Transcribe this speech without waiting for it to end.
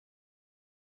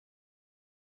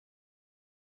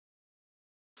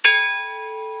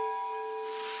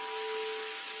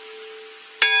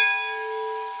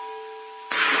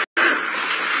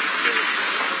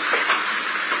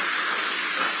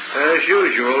as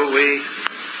usual, we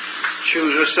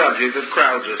choose a subject that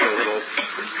crowds us a little.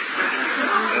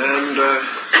 And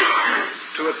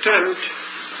to attempt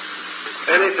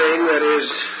anything that is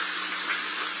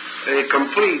a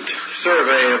complete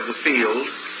survey of the field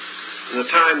in the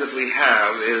time that we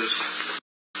have is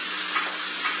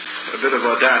a bit of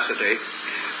audacity,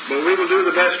 but we will do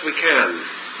the best we can.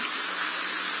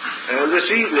 And this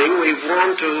evening we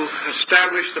want to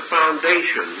establish the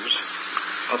foundations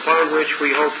upon which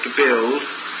we hope to build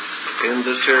in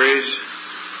the series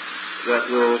that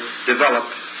will develop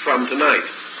from tonight.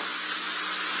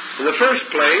 In the first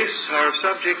place, our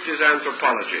subject is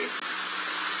anthropology.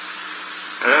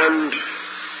 And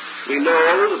we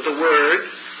know that the word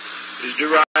is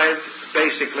derived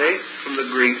basically from the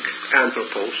Greek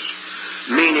anthropos,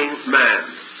 meaning man.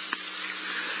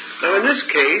 Now in this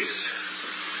case,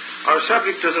 our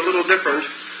subject is a little different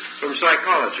from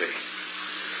psychology.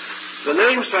 The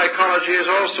name psychology is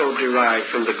also derived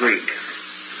from the Greek,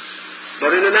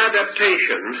 but in an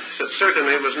adaptation that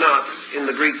certainly was not in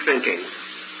the Greek thinking.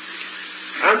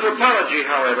 Anthropology,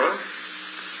 however,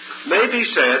 may be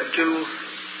said to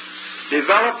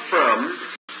develop from,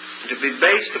 to be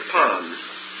based upon,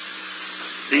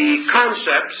 the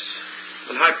concepts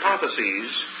and hypotheses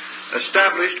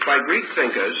established by Greek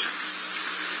thinkers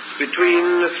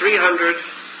between 300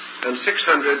 and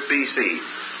 600 BC.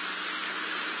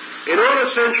 In all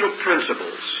essential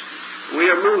principles, we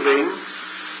are moving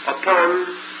upon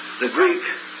the Greek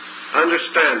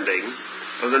understanding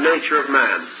of the nature of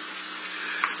man.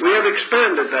 We have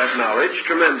expanded that knowledge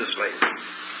tremendously.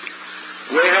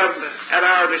 We have at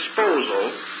our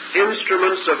disposal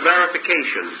instruments of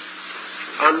verification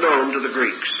unknown to the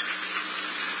Greeks.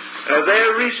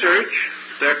 Their research,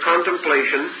 their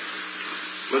contemplation,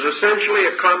 was essentially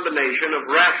a combination of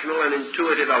rational and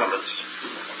intuitive elements.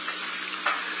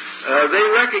 They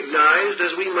recognized,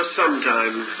 as we must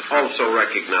sometimes also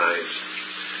recognize,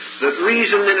 that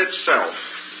reason in itself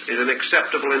is an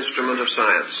acceptable instrument of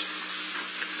science.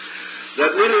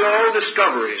 That nearly all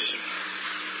discoveries,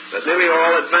 that nearly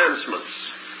all advancements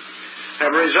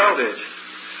have resulted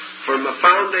from a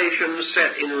foundation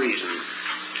set in reason,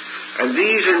 and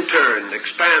these in turn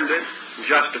expanded and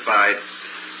justified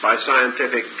by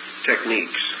scientific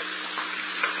techniques.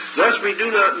 Thus we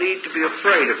do not need to be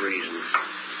afraid of reason.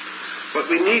 What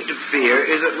we need to fear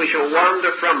is that we shall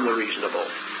wander from the reasonable,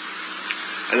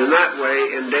 and in that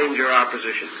way endanger our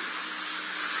position.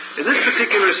 In this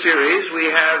particular series,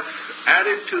 we have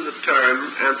added to the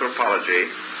term anthropology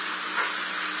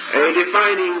a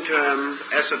defining term,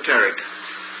 esoteric.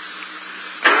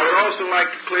 And I would also like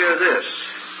to clear this,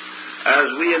 as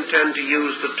we intend to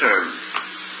use the term.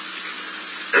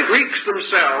 The Greeks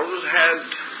themselves had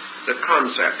the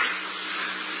concept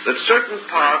that certain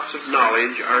parts of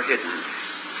knowledge are hidden.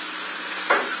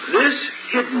 This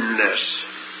hiddenness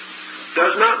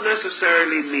does not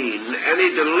necessarily mean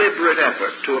any deliberate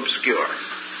effort to obscure.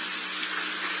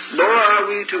 Nor are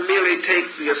we to merely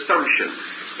take the assumption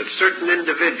that certain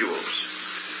individuals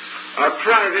are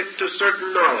private to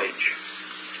certain knowledge,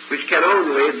 which can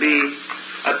only be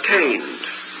attained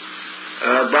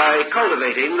by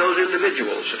cultivating those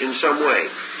individuals in some way.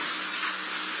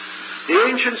 The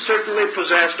ancients certainly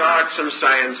possessed arts and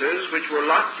sciences which were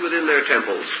locked within their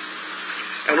temples,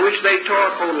 and which they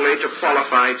taught only to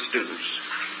qualified students.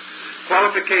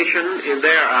 Qualification, in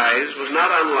their eyes, was not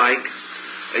unlike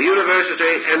a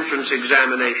university entrance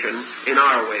examination in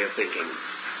our way of thinking.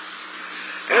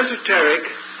 Esoteric,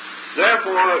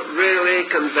 therefore, really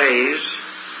conveys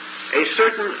a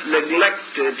certain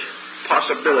neglected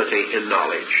possibility in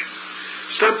knowledge,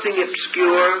 something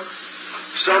obscure,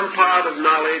 some part of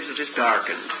knowledge that is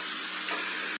darkened.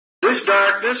 This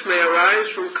darkness may arise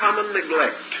from common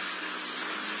neglect,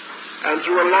 and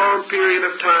through a long period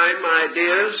of time,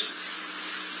 ideas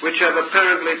which have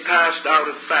apparently passed out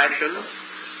of fashion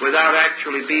without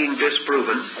actually being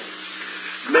disproven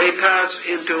may pass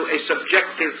into a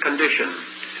subjective condition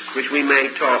which we may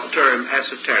term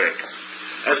esoteric,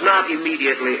 as not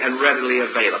immediately and readily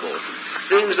available.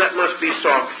 Things that must be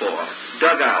sought for,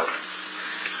 dug out,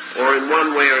 or in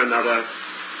one way or another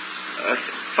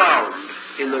found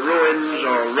in the ruins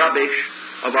or rubbish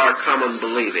of our common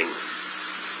believing.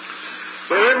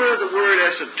 Wherever the word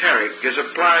esoteric is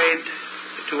applied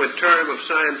to a term of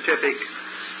scientific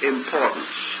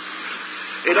importance,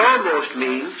 it almost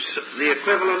means the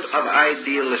equivalent of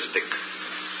idealistic.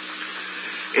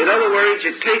 In other words,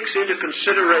 it takes into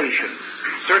consideration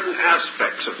certain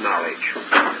aspects of knowledge,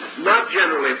 not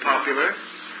generally popular,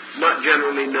 not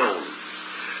generally known.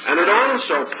 And it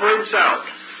also points out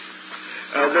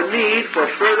the need for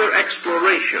further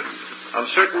exploration of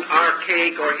certain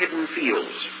archaic or hidden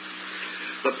fields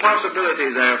the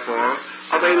possibility, therefore,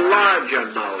 of a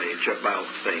larger knowledge about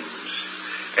things,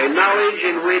 a knowledge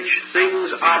in which things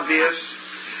obvious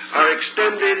are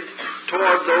extended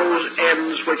toward those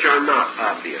ends which are not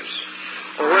obvious,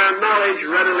 or where knowledge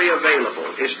readily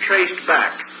available is traced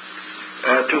back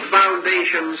to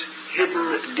foundations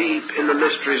hidden deep in the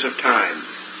mysteries of time.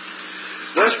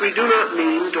 Thus, we do not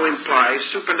mean to imply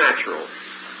supernatural.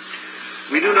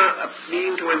 We do not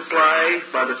mean to imply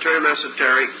by the term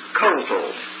esoteric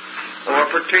cultal or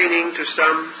pertaining to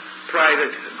some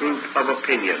private group of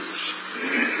opinions.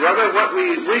 Rather, what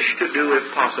we wish to do,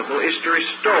 if possible, is to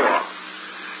restore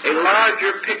a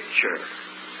larger picture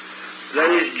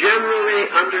than is generally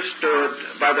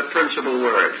understood by the principal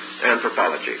word,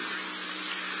 anthropology,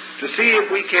 to see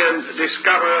if we can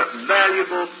discover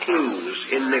valuable clues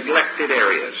in neglected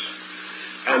areas,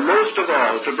 and most of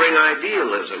all, to bring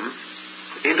idealism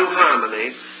into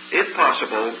harmony, if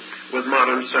possible, with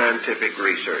modern scientific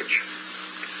research.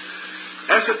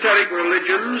 Esoteric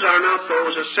religions are not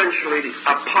those essentially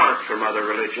apart from other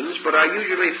religions, but are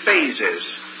usually phases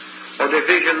or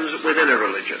divisions within a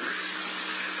religion.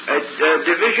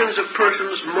 Divisions of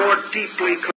persons more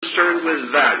deeply concerned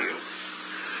with value.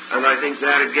 And I think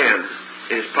that, again,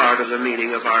 is part of the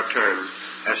meaning of our term,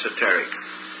 esoteric.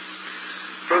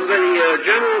 From the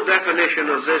general definition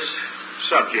of this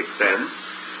subject, then,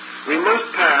 we must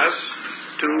pass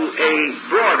to a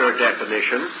broader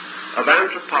definition of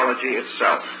anthropology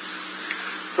itself.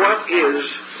 What is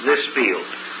this field?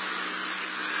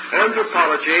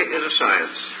 Anthropology is a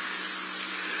science,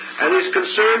 and is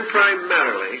concerned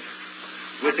primarily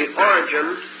with the origin,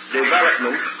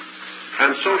 development,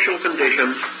 and social condition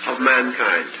of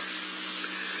mankind.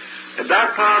 And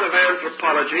that part of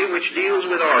anthropology which deals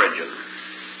with origin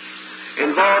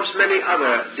involves many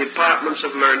other departments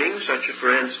of learning, such as,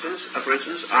 for instance,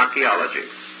 archaeology.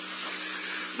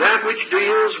 That which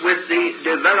deals with the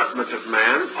development of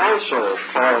man also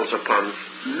calls upon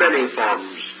many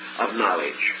forms of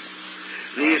knowledge.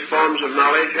 These forms of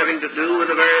knowledge having to do with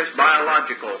the various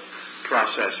biological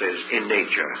processes in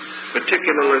nature,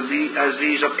 particularly as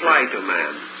these apply to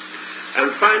man.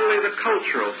 And finally, the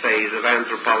cultural phase of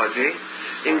anthropology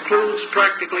includes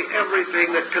practically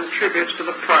everything that contributes to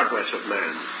the progress of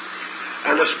man.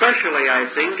 And especially, I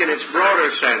think, in its broader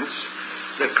sense,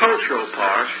 the cultural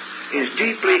part is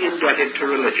deeply indebted to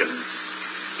religion.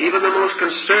 Even the most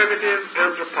conservative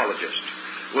anthropologist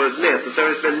will admit that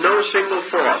there has been no single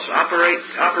force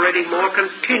operating more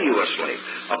continuously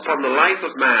upon the life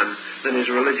of man than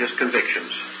his religious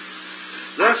convictions.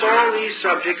 Thus, all these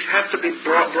subjects have to be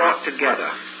brought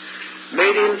together,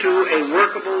 made into a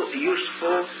workable,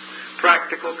 useful,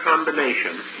 practical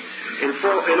combination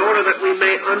in order that we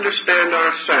may understand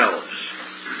ourselves,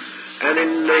 and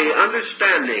in the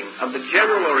understanding of the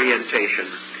general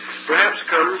orientation, perhaps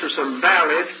come to some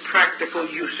valid practical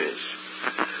uses.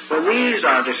 When these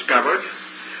are discovered,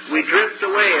 we drift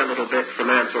away a little bit from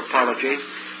anthropology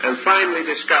and finally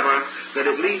discover that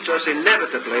it leads us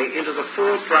inevitably into the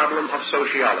full problem of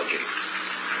sociology.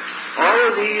 All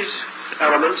of these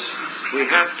elements we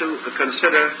have to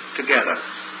consider together,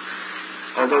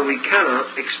 although we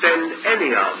cannot extend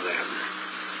any of them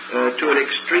to an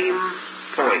extreme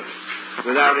point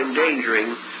without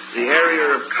endangering the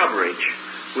area of coverage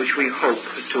which we hope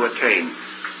to attain.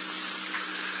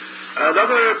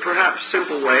 Another perhaps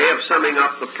simple way of summing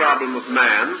up the problem of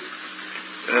man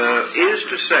is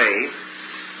to say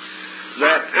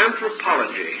that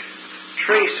anthropology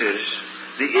traces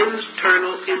the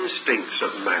internal instincts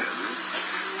of man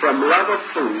from love of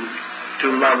food to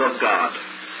love of God.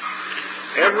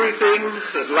 Everything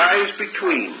that lies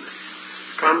between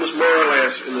comes more or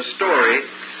less in the story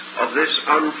of this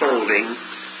unfolding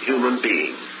human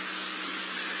being.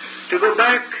 To go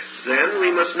back, then, we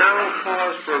must now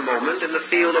pause for a moment in the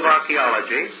field of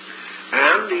archaeology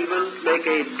and even make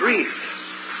a brief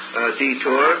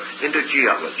detour into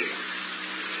geology.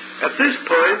 At this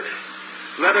point,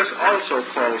 let us also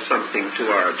call something to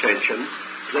our attention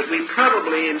that we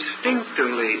probably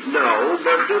instinctively know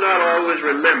but do not always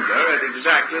remember at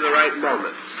exactly the right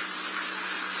moment.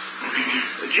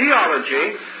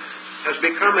 Geology has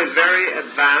become a very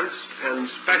advanced and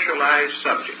specialized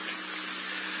subject.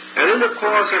 And in the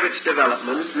course of its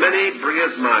development, many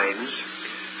brilliant minds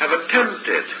have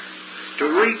attempted to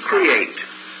recreate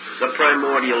the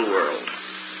primordial world.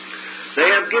 They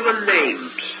have given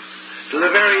names to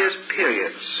the various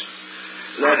periods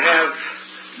that have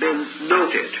been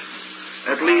noted,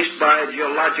 at least by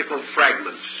geological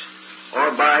fragments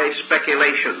or by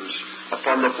speculations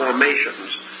upon the formations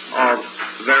of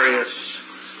various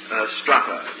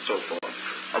strata and so forth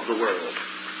of the world.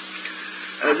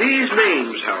 These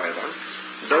names, however,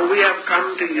 we have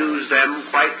come to use them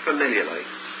quite familiarly,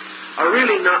 are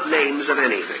really not names of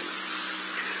anything.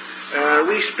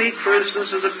 We speak, for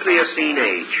instance, of the Pliocene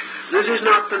age. This is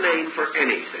not the name for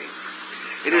anything.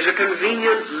 It is a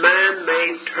convenient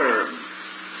man-made term.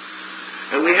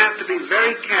 And we have to be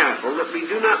very careful that we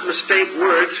do not mistake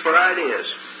words for ideas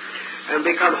and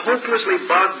become hopelessly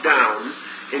bogged down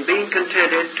in being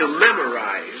contented to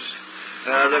memorize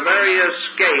the various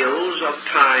scales of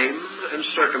time and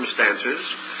circumstances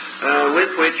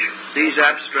with which these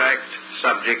abstract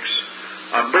subjects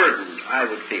are burdened, I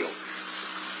would feel.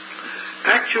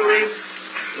 Actually,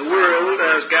 the world,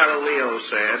 as Galileo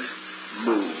said,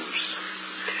 moves.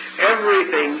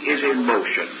 Everything is in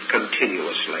motion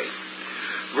continuously.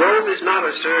 Growth is not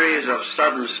a series of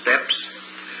sudden steps.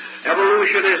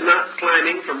 Evolution is not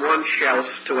climbing from one shelf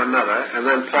to another and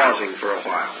then pausing for a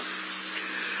while.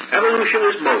 Evolution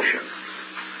is motion.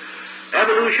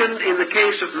 Evolution, in the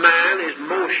case of man, is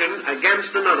motion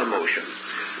against another motion,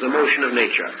 the motion of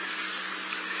nature.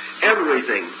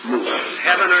 Everything moves.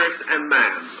 Heaven, earth, and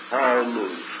man all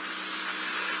move.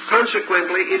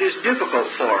 Consequently, it is difficult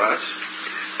for us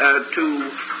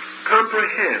to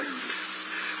comprehend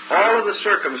all of the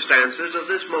circumstances of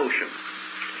this motion.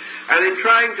 And in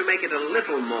trying to make it a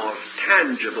little more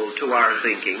tangible to our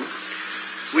thinking,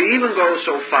 we even go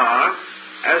so far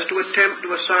as to attempt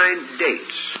to assign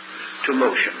dates to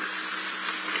motion.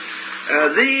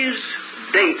 These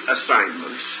date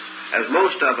assignments, as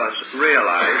most of us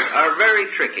realize, are very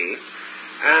tricky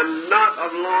and not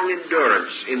of long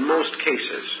endurance in most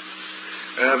cases.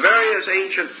 Various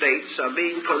ancient dates are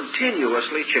being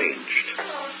continuously changed.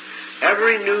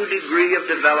 Every new degree of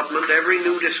development, every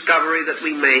new discovery that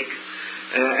we make,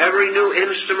 every new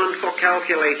instrument for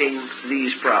calculating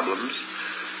these problems,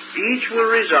 each will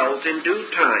result in due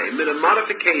time in a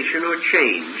modification or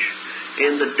change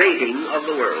in the dating of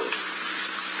the world.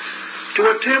 To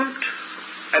attempt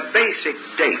a basic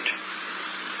date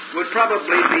would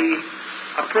probably be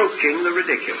approaching the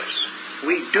ridiculous.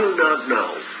 We do not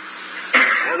know.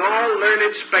 And all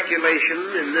learned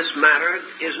speculation in this matter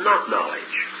is not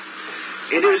knowledge.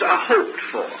 It is a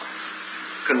hoped-for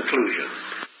conclusion.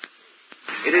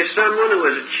 It is someone who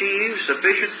has achieved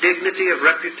sufficient dignity of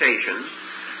reputation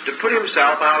to put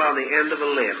himself out on the end of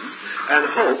a limb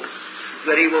and hope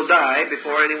that he will die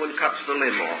before anyone cuts the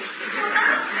limb off.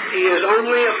 He is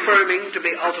only affirming to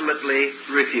be ultimately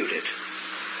refuted.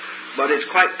 But it's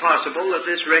quite possible that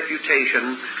this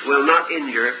refutation will not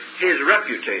injure his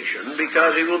reputation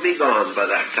because he will be gone by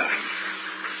that time.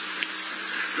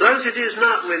 Thus, it is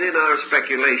not within our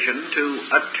speculation to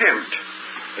attempt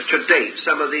to date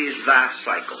some of these vast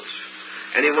cycles.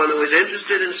 Anyone who is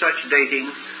interested in such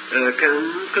dating can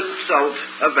consult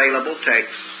available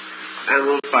texts and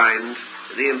will find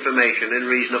the information in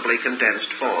reasonably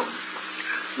condensed form.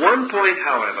 One point,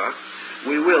 however,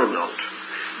 we will note,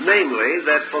 namely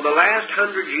that for the last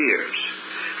 100 years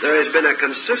there has been a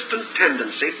consistent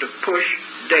tendency to push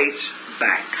dates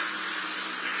back.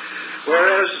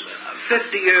 Whereas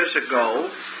 50 years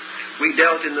ago we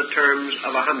dealt in the terms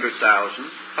of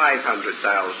 100,000,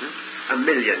 500,000, a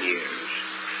million years,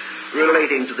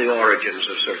 relating to the origins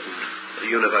of certain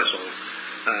universal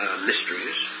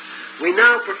mysteries, we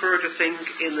now prefer to think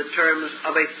in the terms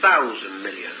of 1,000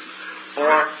 million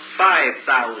or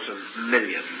 5,000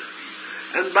 million.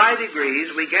 And by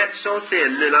degrees we get so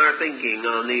thin in our thinking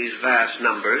on these vast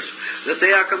numbers that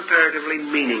they are comparatively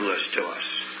meaningless to us.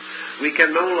 We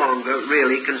can no longer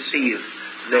really conceive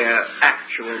their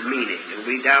actual meaning, and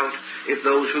we doubt if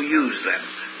those who use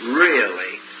them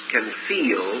really can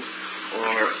feel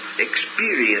or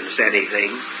experience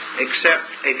anything except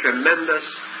a tremendous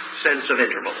sense of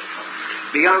interval.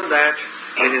 Beyond that,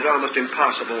 it is almost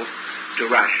impossible to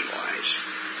rationalize.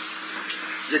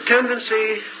 The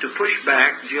tendency to push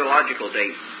back geological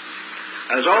dating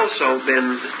has also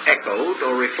been echoed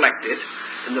or reflected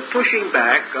in the pushing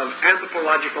back of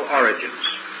anthropological origins.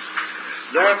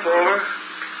 Therefore,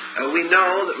 we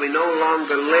know that we no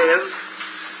longer live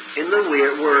in the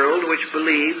world which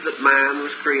believed that man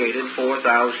was created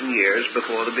 4,000 years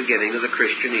before the beginning of the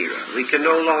Christian era. We can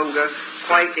no longer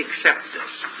quite accept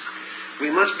this.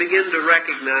 We must begin to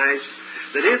recognize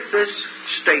that if this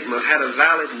statement had a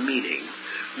valid meaning,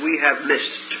 we have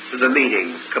missed the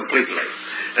meaning completely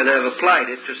and have applied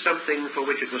it to something for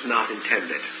which it was not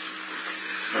intended.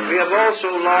 We have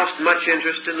also lost much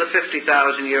interest in the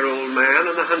 50,000-year-old man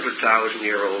and the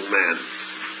 100,000-year-old man.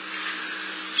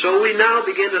 So we now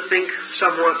begin to think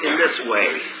somewhat in this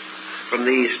way, from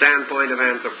the standpoint of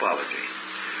anthropology,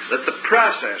 that the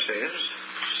processes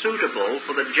suitable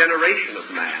for the generation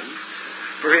of man,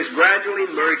 for his gradual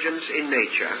emergence in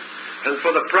nature, and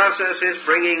for the process is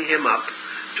bringing him up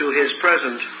to his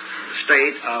present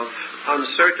state of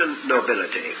uncertain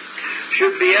nobility,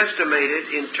 should be estimated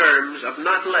in terms of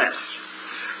not less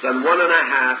than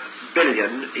 1.5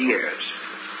 billion years.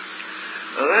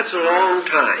 Now, that's a long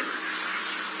time.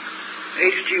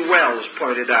 H.G. Wells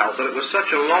pointed out that it was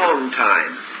such a long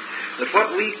time that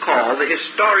what we call the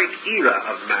historic era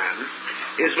of man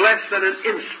is less than an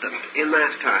instant in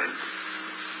that time.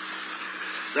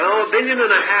 Now, 1.5 billion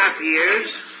years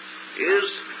is,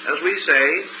 as we say,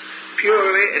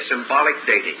 purely a symbolic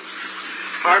dating.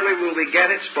 Hardly will we get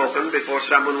it spoken before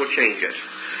someone will change it.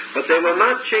 But they will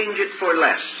not change it for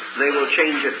less. They will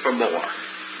change it for more.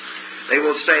 They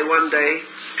will say one day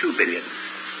 2 billion.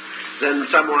 Then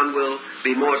someone will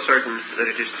be more certain that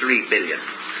it is 3 billion.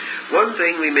 One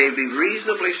thing we may be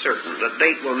reasonably certain, the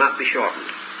date will not be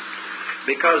shortened.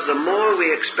 Because the more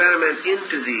we experiment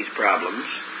into these problems,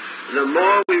 the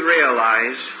more we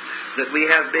realize that we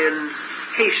have been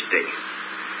hasty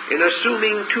in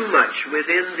assuming too much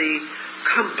within the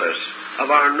compass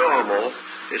of our normal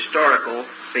historical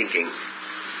thinking.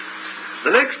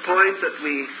 The next point that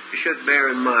we should bear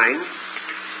in mind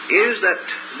is that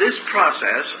this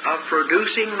process of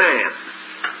producing man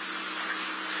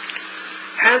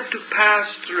had to pass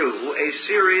through a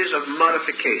series of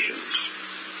modifications.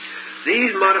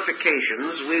 These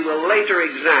modifications we will later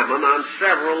examine on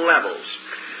several levels.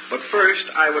 But first,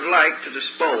 I would like to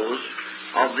dispose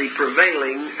of the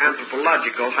prevailing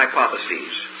anthropological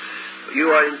hypotheses. You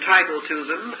are entitled to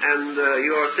them, and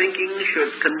your thinking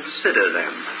should consider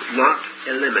them, not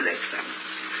eliminate them.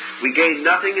 We gain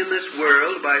nothing in this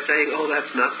world by saying, oh,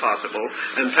 that's not possible,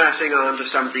 and passing on to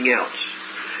something else.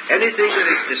 Anything that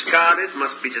is discarded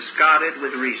must be discarded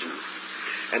with reason.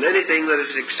 And anything that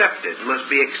is accepted must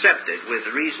be accepted with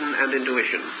reason and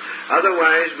intuition.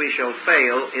 Otherwise, we shall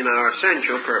fail in our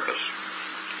essential purpose.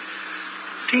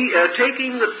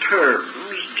 Taking the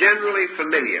terms generally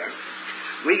familiar,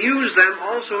 we use them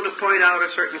also to point out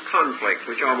a certain conflict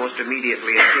which almost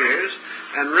immediately appears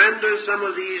and renders some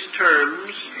of these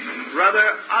terms rather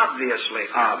obviously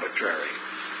arbitrary.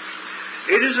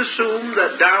 It is assumed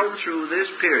that down through this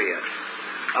period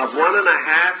of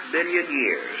 1.5 billion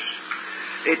years,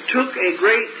 it took a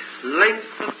great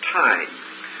length of time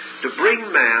to bring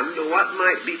man to what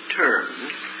might be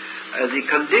termed the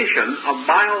condition of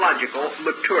biological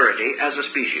maturity as a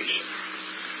species.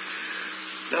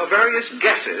 Now, various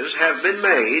guesses have been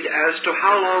made as to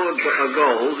how long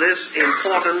ago this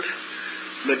important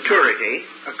maturity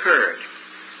occurred.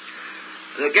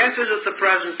 The guesses at the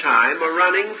present time are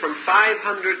running from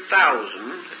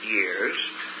 500,000 years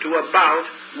to about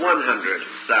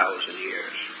 100,000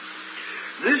 years.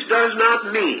 This does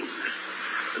not mean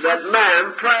that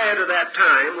man prior to that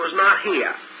time was not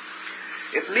here.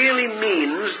 It merely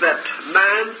means that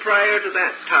man prior to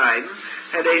that time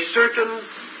had a certain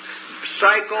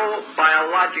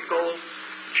psychobiological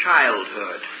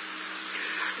childhood,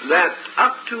 that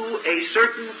up to a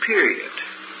certain period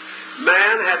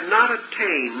man had not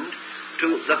attained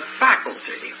to the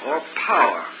faculty or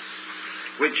power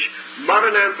which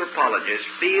modern anthropologists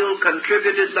feel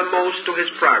contributed the most to his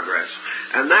progress,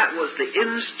 and that was the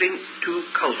instinct to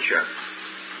culture.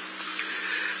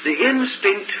 The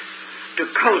instinct to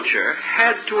culture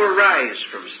had to arise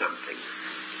from something.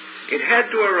 It had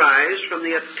to arise from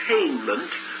the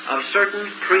attainment of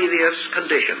certain previous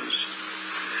conditions.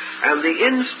 And the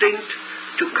instinct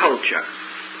to culture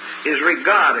is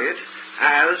regarded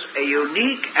as a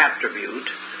unique attribute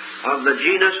of the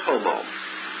genus Homo.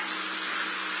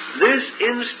 This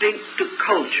instinct to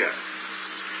culture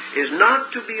is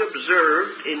not to be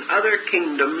observed in other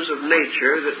kingdoms of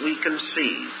nature that we can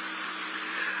see.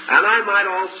 And I might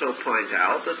also point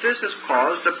out that this has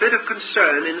caused a bit of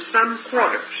concern in some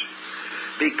quarters,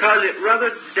 because it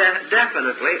rather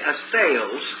definitely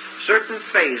assails certain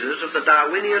phases of the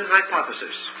Darwinian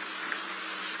hypothesis.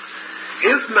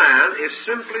 If man is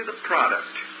simply the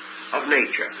product of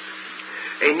nature,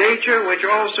 a nature which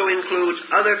also includes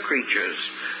other creatures,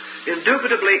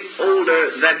 indubitably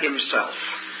older than himself,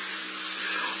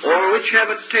 or which have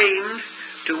attained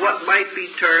to what might be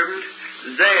termed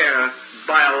their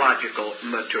biological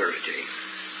maturity.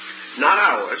 Not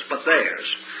ours, but theirs.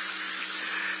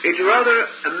 It rather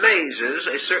amazes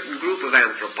a certain group of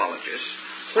anthropologists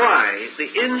why the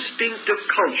instinct of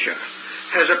culture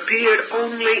has appeared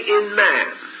only in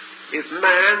man, if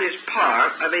man is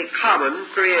part of a common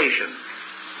creation.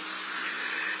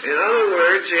 In other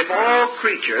words, if all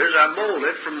creatures are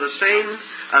molded from the same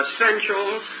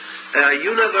essential,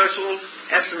 universal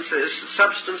essences,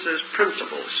 substances,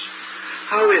 principles,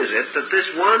 how is it that this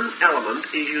one element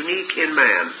is unique in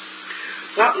man?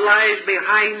 What lies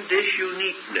behind this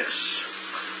uniqueness?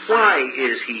 Why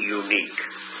is he unique?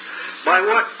 By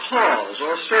what cause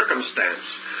or circumstance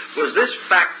was this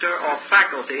factor or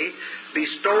faculty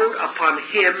bestowed upon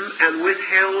him and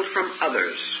withheld from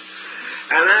others?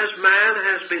 And as man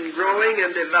has been growing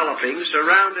and developing,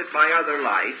 surrounded by other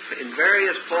life in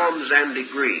various forms and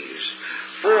degrees,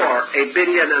 for 1.5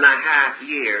 billion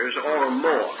years or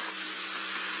more,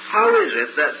 how is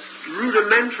it that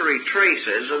rudimentary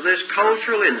traces of this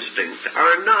cultural instinct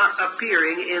are not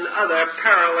appearing in other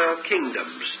parallel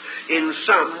kingdoms in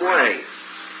some way?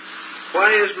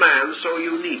 Why is man so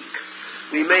unique?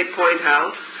 We may point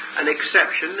out an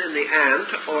exception in the ant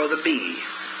or the bee.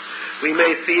 We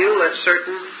may feel that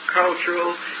certain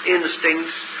cultural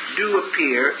instincts do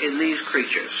appear in these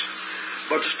creatures,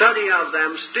 but study of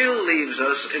them still leaves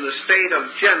us in a state of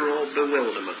general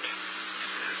bewilderment.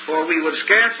 For we would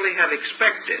scarcely have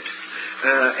expected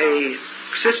a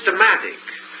systematic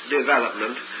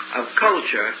development of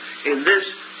culture in this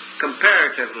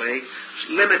comparatively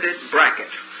limited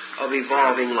bracket of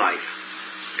evolving life.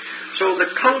 So the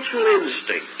cultural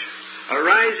instinct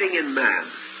arising in man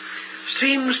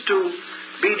seems to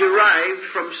be derived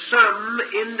from some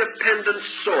independent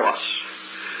source.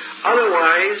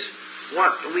 Otherwise,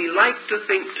 what we like to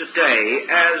think today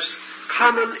as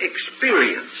common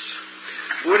experience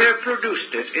would have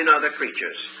produced it in other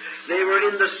creatures. They were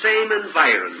in the same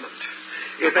environment.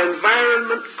 If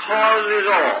environment causes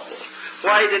all,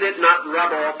 why did it not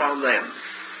rub off on them?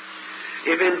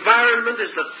 If environment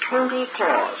is the total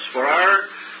cause for our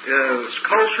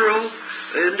cultural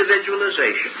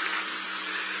individualization,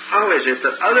 how is it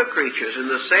that other creatures in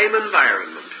the same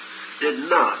environment did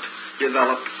not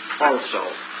develop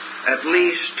also, at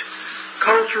least,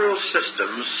 cultural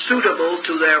systems suitable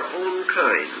to their own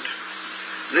kind?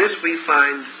 This we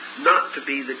find not to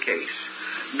be the case.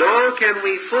 Nor can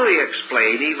we fully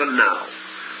explain even now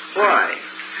why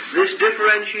this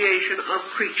differentiation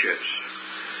of creatures,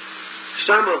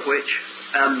 some of which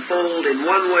unfold in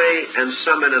one way and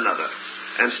some in another,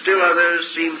 and still others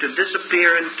seem to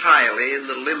disappear entirely in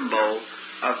the limbo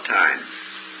of time.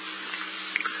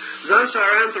 Thus,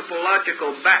 our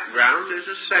anthropological background is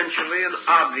essentially and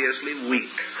obviously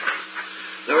weak.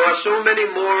 There are so many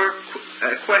more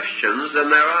questions than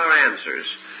there are answers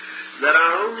that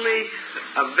our only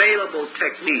available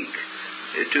technique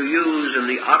to use in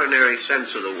the ordinary sense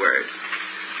of the word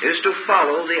is to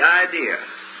follow the idea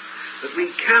that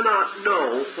we cannot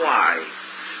know why,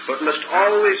 but must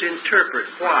always interpret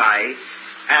why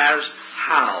as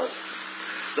how.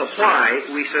 The why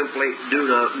we simply do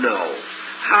not know.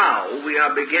 How we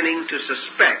are beginning to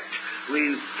suspect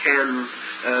we can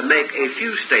make a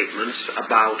few statements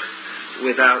about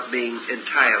without being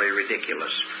entirely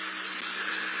ridiculous.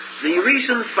 The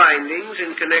recent findings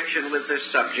in connection with this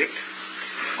subject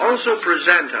also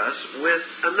present us with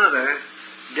another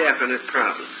definite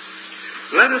problem.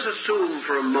 Let us assume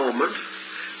for a moment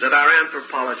that our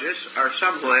anthropologists are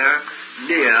somewhere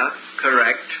near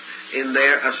correct in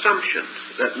their assumption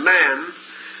that man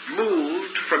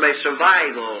moved from a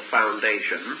survival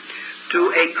foundation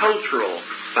to a cultural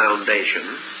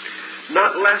foundation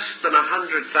not less than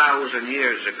 100,000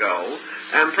 years ago,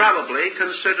 and probably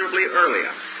considerably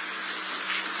earlier.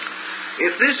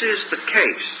 If this is the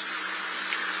case,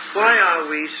 why are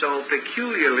we so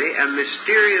peculiarly and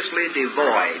mysteriously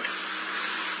devoid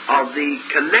of the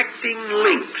connecting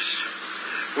links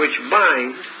which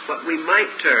bind what we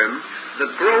might term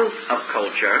the growth of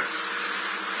culture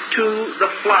to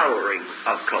the flowering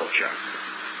of culture?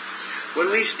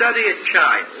 When we study a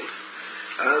child,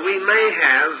 we may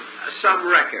have some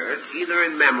record, either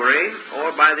in memory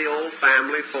or by the old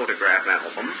family photograph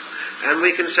album, and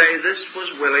we can say this was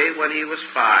Willie when he was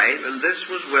 5, and this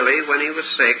was Willie when he was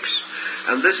 6,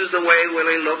 and this is the way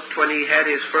Willie looked when he had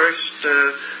his first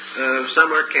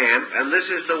summer camp, and this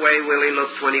is the way Willie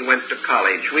looked when he went to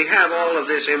college. We have all of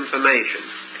this information.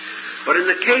 But in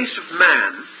the case of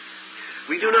man,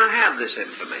 we do not have this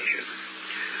information.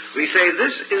 We say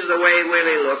this is the way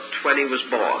Willie looked when he was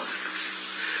born.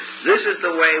 This is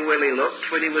the way Willie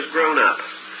looked when he was grown up.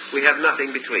 We have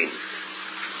nothing between.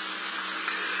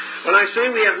 When I say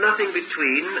we have nothing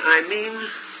between, I mean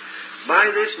by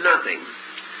this nothing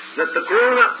that the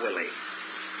grown-up Willie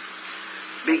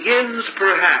begins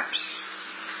perhaps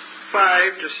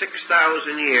 5,000 to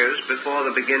 6,000 years before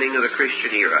the beginning of the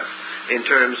Christian era in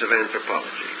terms of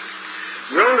anthropology.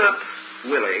 Grown-up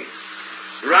Willie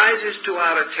rises to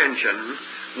our attention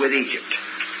with Egypt,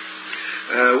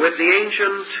 with the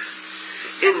ancient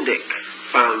Indic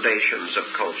foundations of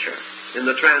culture in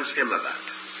the Trans-Himavat,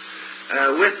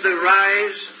 with the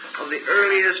rise of the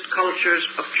earliest cultures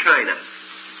of China,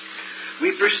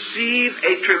 we perceive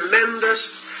a tremendous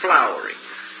flowering.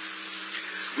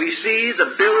 We see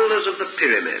the builders of the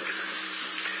pyramid.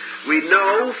 We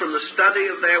know from the study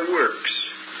of their works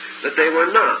that they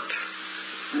were not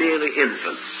merely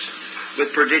infants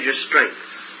with prodigious strength,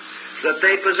 that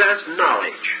they possessed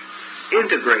knowledge,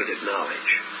 integrated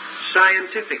knowledge,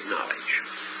 scientific knowledge.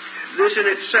 This in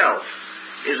itself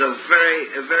is a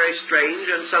very strange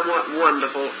and somewhat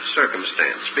wonderful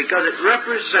circumstance, because it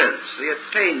represents the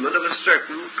attainment of a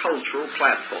certain cultural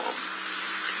platform.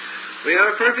 We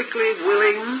are perfectly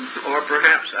willing, or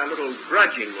perhaps a little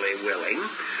grudgingly willing,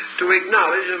 to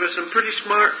acknowledge there were some pretty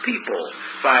smart people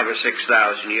 5,000 or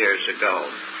 6,000 years ago.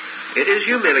 It is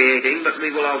humiliating, but we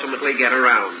will ultimately get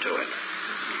around to it.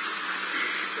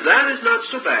 That is not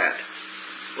so bad.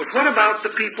 But what about the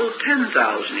people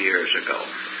 10,000 years ago?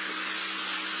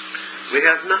 We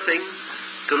have nothing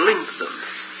to link them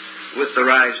with the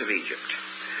rise of Egypt.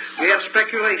 We have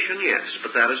speculation, yes,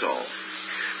 but that is all.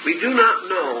 We do not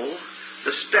know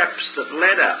the steps that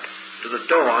led up to the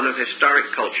dawn of historic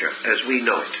culture as we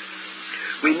know it.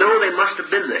 We know they must have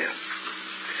been there.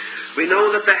 We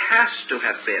know that there has to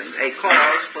have been a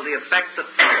cause for the effect that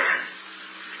followed.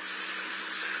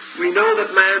 We know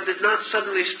that man did not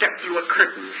suddenly step through a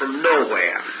curtain from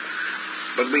nowhere,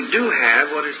 but we do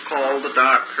have what is called the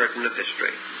dark curtain of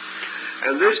history.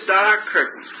 And this dark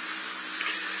curtain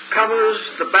covers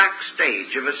the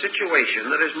backstage of a situation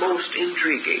that is most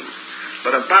intriguing,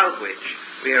 but about which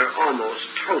we are almost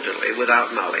totally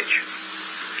without knowledge.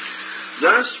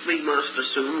 Thus, we must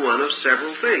assume one of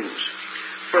several things.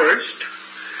 First,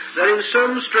 that in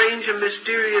some strange and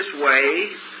mysterious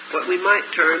way, what we might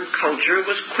term culture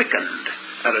was quickened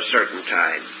at a certain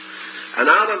time, and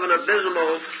out of an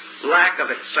abysmal lack of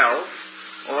itself,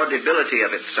 or debility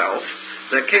of itself,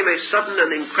 there came a sudden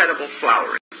and incredible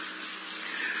flowering.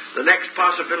 The next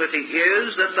possibility is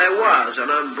that there was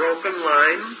an unbroken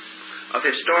line of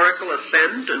historical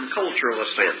ascent and cultural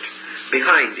ascent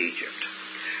behind Egypt,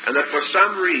 and that for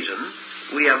some reason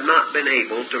we have not been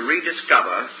able to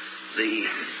rediscover the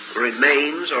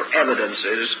remains or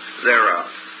evidences thereof.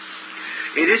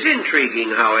 It is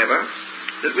intriguing, however,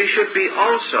 that we should be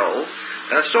also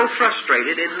so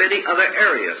frustrated in many other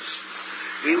areas.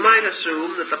 We might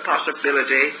assume that the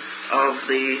possibility of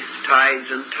the tides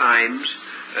and times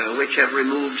which have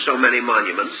removed so many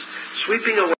monuments,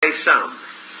 sweeping away some.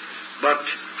 But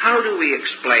how do we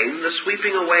explain the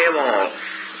sweeping away of all?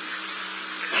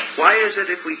 Why is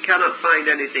it if we cannot find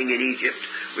anything in Egypt,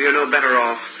 we are no better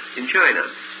off in China?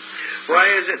 Why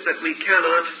is it that we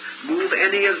cannot move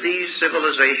any of these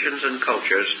civilizations and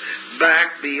cultures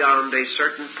back beyond a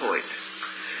certain point?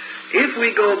 If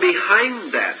we go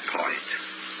behind that point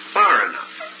far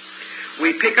enough,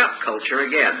 we pick up culture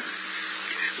again.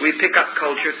 We pick up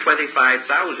culture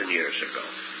 25,000 years ago,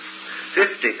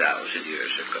 50,000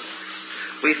 years ago.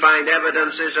 We find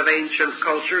evidences of ancient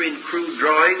culture in crude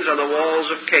drawings on the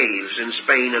walls of caves in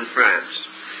Spain and France.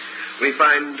 We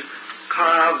find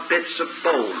carved bits of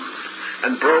bone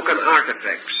and broken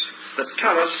artifacts that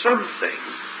tell us something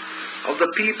of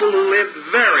the people who lived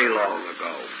very long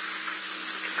ago.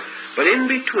 But in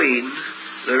between,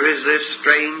 there is this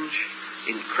strange,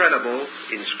 incredible,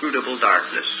 inscrutable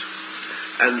darkness.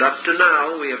 And up to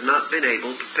now, we have not been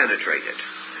able to penetrate it.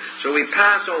 So we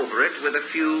pass over it with a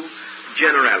few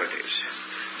generalities.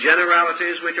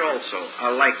 Generalities which also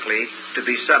are likely to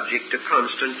be subject to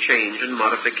constant change and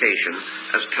modification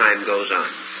as time goes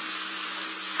on.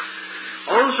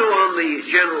 Also on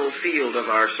the general field of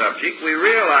our subject, we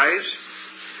realize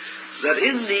that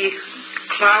in the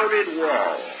clouded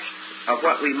wall of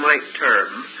what we might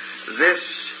term this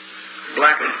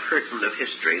black curtain of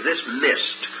history, this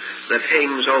mist that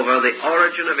hangs over the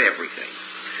origin of everything,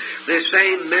 this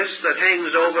same mist that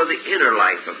hangs over the inner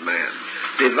life of man,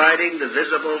 dividing the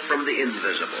visible from the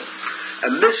invisible,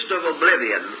 a mist of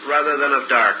oblivion rather than of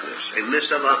darkness, a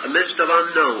mist of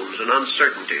unknowns and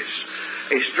uncertainties,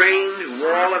 a strange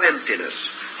wall of emptiness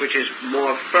which is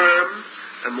more firm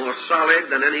and more solid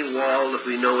than any wall that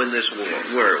we know in this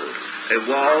world, a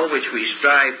wall which we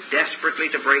strive desperately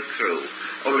to break through,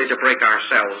 only to break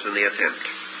ourselves in the attempt.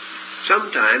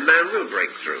 Sometime man will break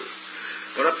through,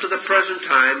 but up to the present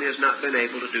time he has not been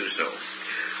able to do so.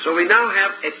 So we now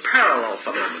have a parallel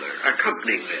phenomenon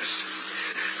accompanying this,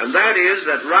 and that is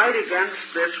that right against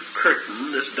this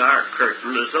curtain, this dark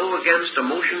curtain, as though against a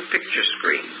motion picture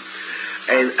screen,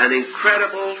 an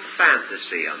incredible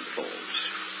fantasy unfolds.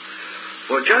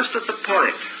 For just at the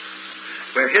point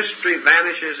where history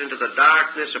vanishes into the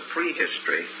darkness of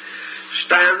prehistory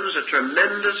stands a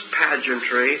tremendous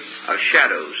pageantry of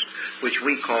shadows, which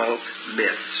we call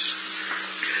myths.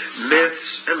 Myths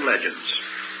and legends.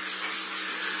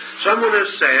 Someone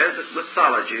has said that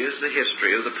mythology is the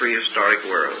history of the prehistoric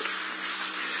world.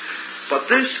 But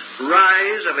this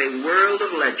rise of a world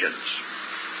of legends,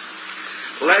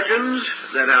 legends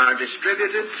that are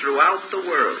distributed throughout the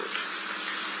world,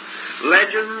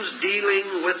 legends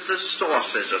dealing with the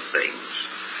sources of things,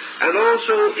 and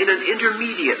also in an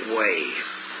intermediate way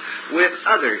with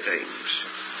other things,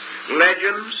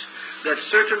 legends that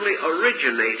certainly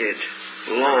originated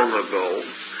long ago,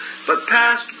 but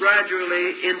passed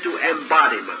gradually into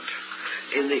embodiment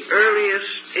in the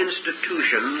earliest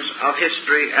institutions of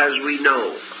history as we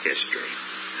know history.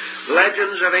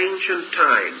 Legends of ancient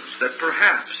times that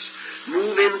perhaps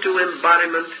move into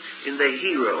embodiment in the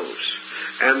heroes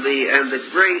and the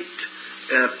great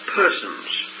persons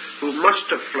who must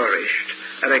have flourished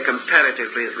at a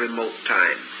comparatively remote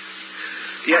time.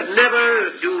 Yet never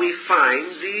do we find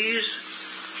these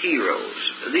heroes,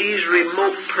 these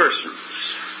remote persons,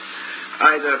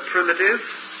 either primitive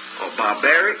or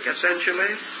barbaric,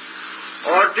 essentially,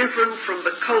 or different from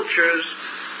the cultures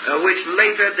which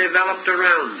later developed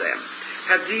around them.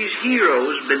 Had these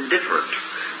heroes been different,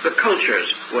 the cultures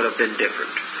would have been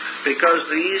different, because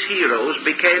these heroes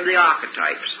became the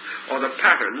archetypes or the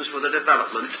patterns for the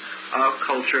development of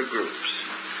culture groups.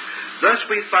 Thus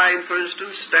we find, for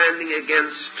instance, standing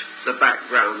against the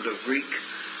background of Greek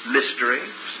mystery,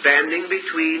 standing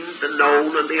between the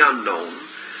known and the unknown,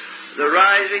 the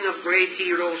rising of great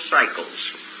hero cycles,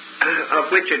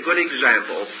 of which a good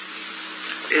example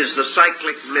is the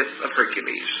cyclic myth of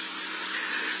Hercules.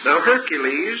 Now,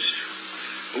 Hercules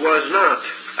was not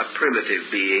a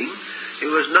primitive being. He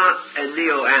was not a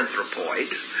neo-anthropoid.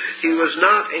 He was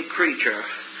not a creature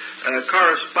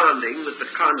corresponding with the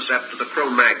concept of the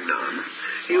Cro-Magnon.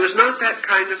 He was not that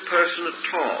kind of person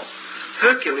at all.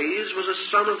 Hercules was a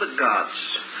son of the gods.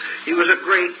 He was a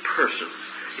great person.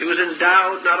 He was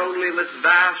endowed not only with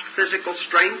vast physical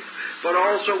strength, but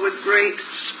also with great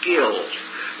skill,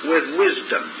 with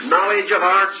wisdom, knowledge of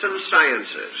arts and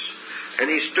sciences. And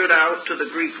he stood out to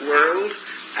the Greek world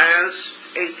as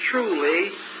a truly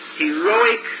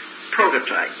heroic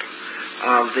prototype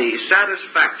of the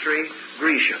satisfactory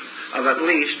Grecian of at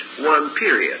least one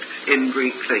period in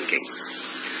Greek thinking.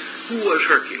 Who was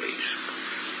Hercules?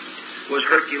 Was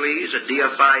Hercules a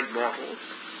deified mortal?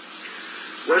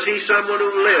 Was he someone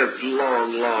who lived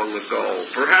long, long ago,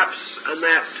 perhaps in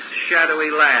that shadowy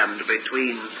land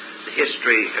between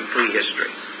history and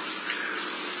prehistory?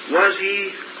 Was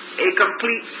he a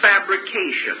complete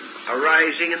fabrication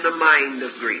arising in the mind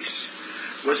of Greece?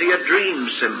 Was he a dream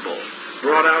symbol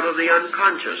brought out of the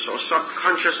unconscious or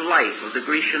subconscious life of the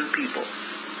Grecian people?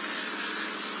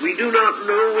 We do not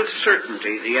know with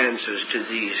certainty the answers to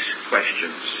these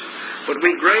questions, but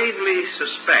we gravely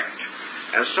suspect,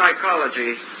 as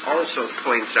psychology also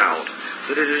points out,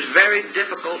 that it is very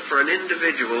difficult for an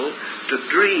individual to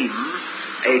dream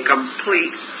a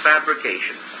complete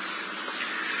fabrication,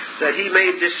 that he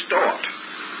may distort,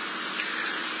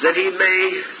 that he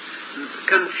may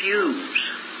confuse,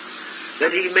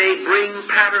 that he may bring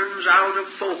patterns out of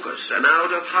focus and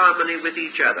out of harmony with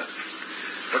each other.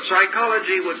 But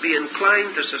psychology would be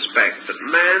inclined to suspect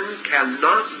that man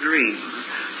cannot dream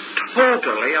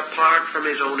totally apart from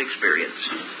his own experience.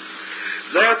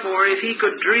 Therefore, if he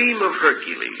could dream of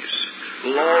Hercules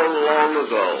long, long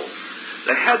ago,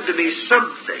 there had to be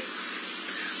something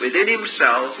within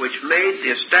himself which made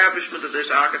the establishment of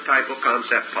this archetypal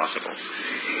concept possible.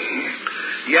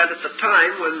 Yet at the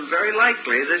time when very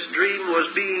likely this dream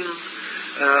was being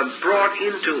brought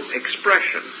into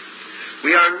expression,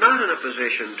 we are not in a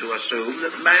position to assume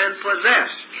that man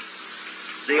possessed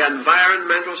the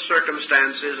environmental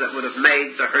circumstances that would have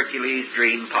made the Hercules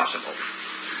dream possible.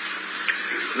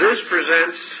 This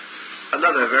presents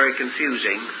another very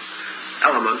confusing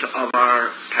element of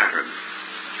our pattern.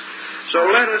 So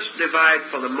let us divide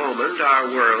for the moment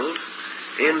our world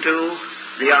into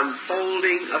the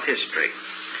unfolding of history,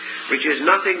 which is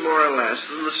nothing more or less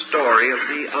than the story of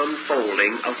the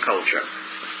unfolding of culture.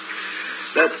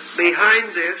 That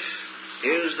behind this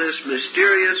is this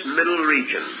mysterious middle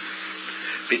region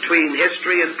between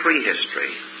history and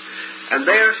prehistory. And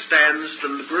there stands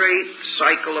the great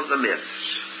cycle of the myths,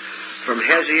 from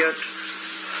Hesiod,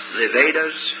 the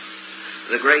Vedas,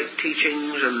 the great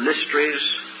teachings and mysteries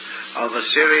of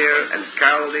Assyria and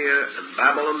Chaldea and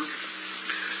Babylon,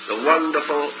 the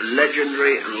wonderful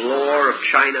legendary and lore of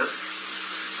China,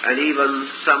 and even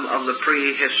some of the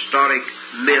prehistoric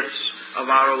myths of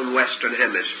our own Western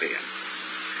Hemisphere.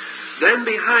 Then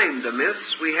behind the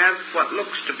myths we have what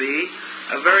looks to be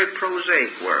a very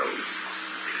prosaic world,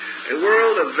 a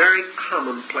world of very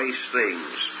commonplace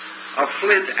things, of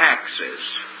flint axes,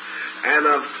 and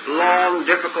of long,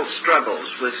 difficult struggles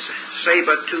with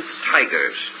saber-toothed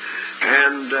tigers,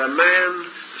 and man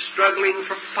struggling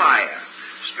for fire,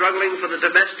 struggling for the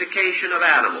domestication of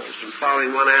animals, and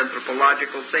following one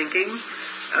anthropological thinking,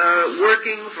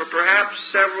 working for perhaps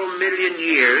several million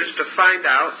years to find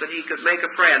out that he could make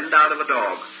a friend out of a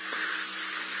dog.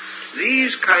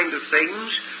 These kind of things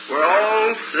were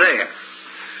all there.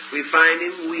 We find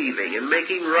him weaving and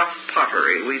making rough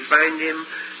pottery. We find him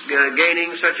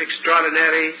gaining such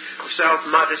extraordinary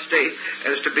self-modesty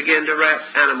as to begin to wrap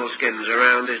animal skins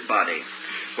around his body.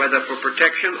 Whether for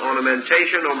protection,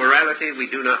 ornamentation, or morality,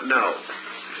 we do not know.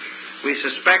 We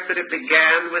suspect that it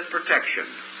began with protection,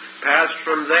 passed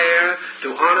from there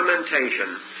to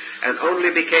ornamentation, and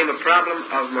only became a problem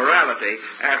of morality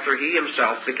after he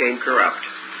himself became corrupt.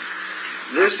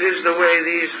 This is the way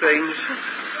these things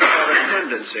have a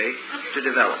tendency to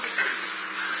develop.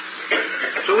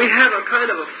 So we have a kind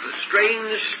of a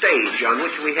strange stage on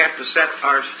which we have to set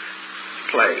our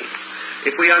play.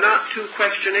 If we are not too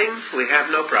questioning, we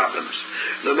have no problems.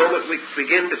 The moment we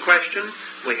begin to question,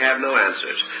 we have no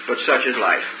answers. But such is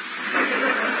life.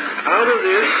 Out of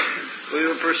this, we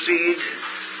will proceed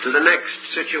to the next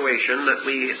situation that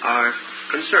we are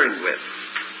concerned with.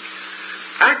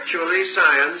 Actually,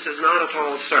 science is not at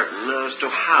all certain as to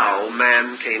how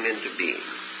man came into being.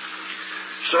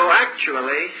 So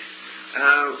actually,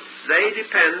 they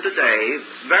depend today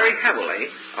very heavily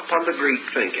upon the Greek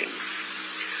thinking.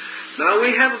 Now,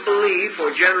 we have a belief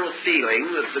or general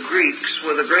feeling that the Greeks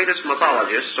were the greatest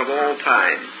mythologists of all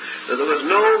time, that there was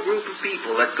no group of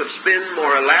people that could spin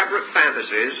more elaborate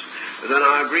fantasies than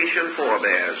our Grecian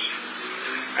forebears.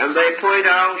 And they point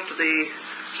out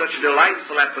such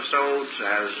delightful episodes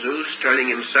as Zeus turning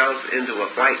himself into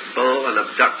a white bull and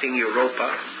abducting Europa,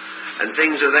 and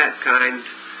things of that kind.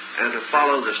 And to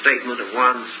follow the statement of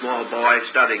one small boy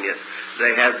studying it,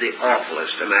 they had the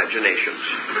awfulest imaginations.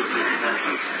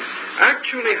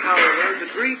 Actually, however,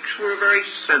 the Greeks were very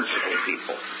sensible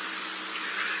people.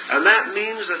 And that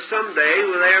means that someday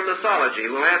their mythology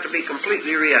will have to be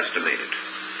completely reestimated.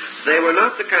 They were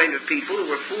not the kind of people who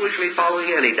were foolishly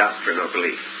following any doctrine or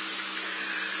belief.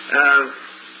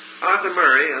 Arthur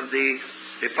Murray of the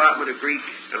Department of Greek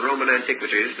and Roman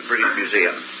Antiquities, the British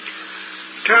Museum,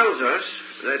 tells us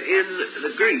that in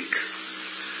the Greek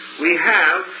we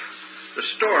have the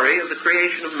story of the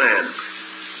creation of man.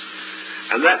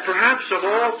 And that perhaps of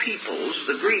all peoples,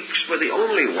 the Greeks were the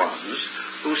only ones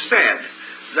who said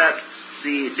that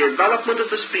the development of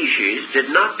the species did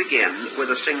not begin with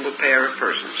a single pair of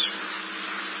persons.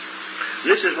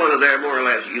 This is one of their more or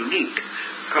less unique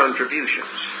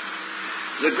contributions.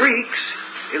 The Greeks,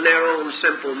 in their own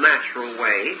simple, natural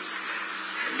way,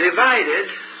 divided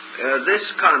this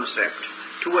concept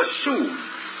to assume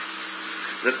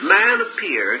that man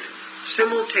appeared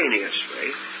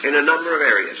simultaneously in a number of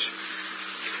areas.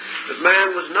 That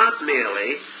man was not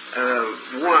merely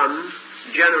one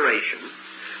generation,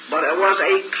 but it was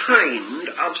a kind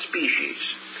of species.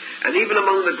 And even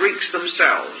among the Greeks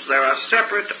themselves, there are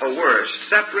separate,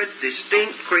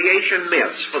 distinct creation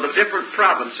myths for the different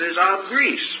provinces of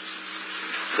Greece.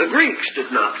 The Greeks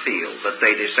did not feel that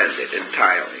they descended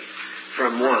entirely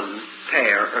from one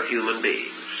pair of human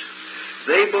beings.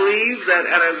 They believed that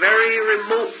at a very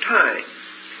remote time,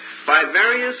 by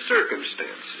various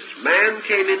circumstances, man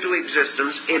came into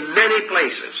existence in many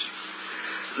places.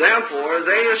 Therefore,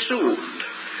 they assumed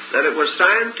that it was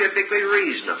scientifically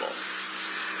reasonable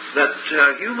that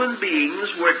human beings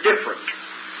were different,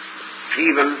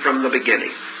 even from the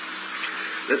beginning.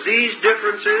 That these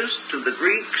differences to the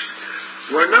Greeks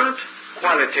were not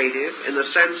qualitative in the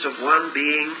sense of one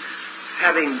being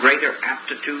having greater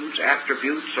aptitudes,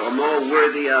 attributes, or more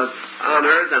worthy of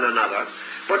honor than another,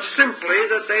 but simply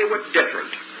that they were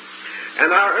different.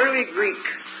 And our early Greek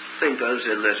thinkers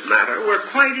in this matter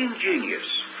were quite ingenious.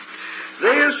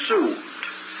 They assumed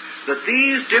that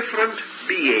these different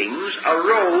beings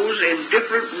arose in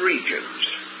different regions,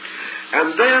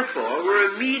 and therefore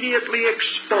were immediately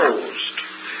exposed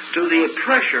to the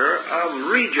pressure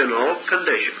of regional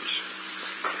conditions.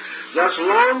 Thus,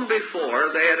 long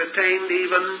before they had attained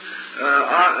even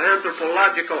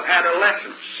anthropological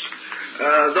adolescence,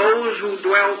 those who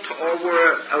dwelt or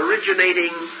were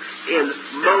originating in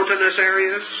mountainous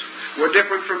areas were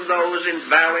different from those in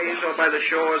valleys or by the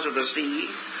shores of the sea.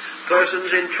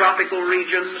 Persons in tropical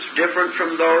regions different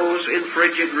from those in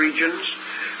frigid regions.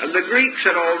 And the Greeks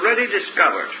had already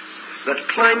discovered that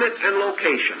climate and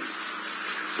location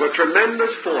were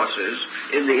tremendous forces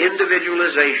in the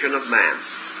individualization of man.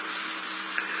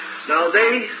 Now,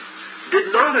 they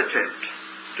did not attempt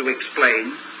to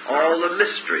explain all the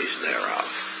mysteries thereof,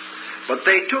 but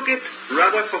they took it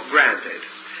rather for granted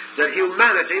that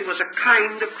humanity was a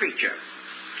kind of creature,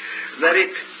 that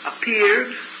it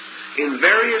appeared in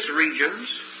various regions,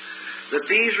 that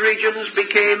these regions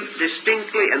became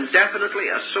distinctly and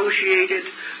definitely associated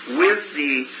with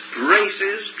the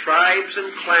races, tribes,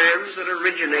 and clans that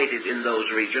originated in those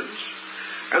regions,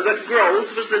 and that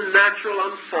growth was the natural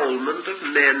unfoldment of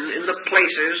men in the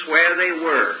places where they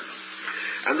were,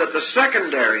 and that the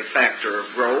secondary factor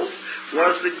of growth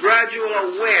was the gradual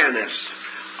awareness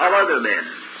of other men,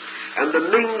 and the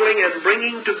mingling and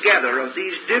bringing together of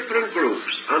these different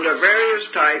groups under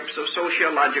various types of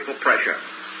sociological pressure.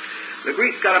 The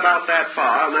Greeks got about that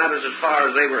far, and that is as far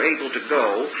as they were able to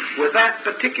go with that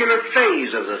particular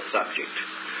phase of the subject,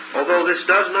 although this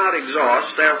does not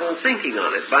exhaust their whole thinking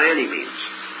on it by any means.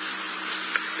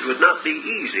 It would not be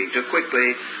easy to quickly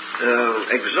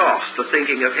exhaust the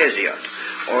thinking of Hesiod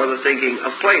or the thinking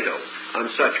of Plato on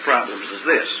such problems as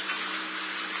this.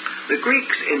 The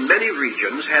Greeks in many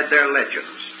regions had their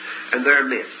legends and their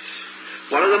myths.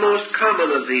 One of the most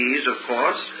common of these, of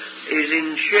course, is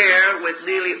in share with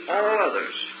nearly all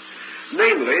others,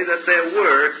 namely that there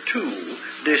were two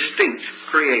distinct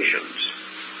creations.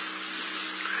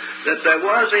 That there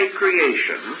was a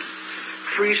creation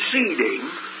preceding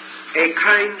a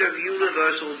kind of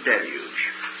universal deluge.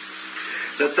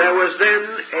 That there was then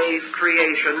a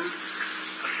creation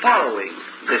following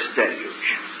this deluge.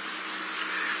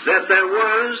 That there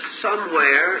was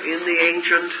somewhere in the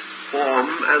ancient form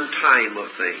and time of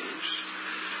things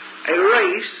a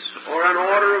race or an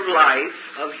order of life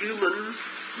of human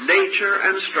nature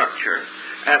and structure,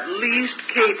 at least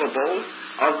capable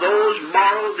of those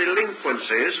moral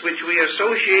delinquencies which we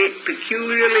associate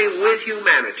peculiarly with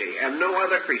humanity and no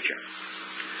other creature,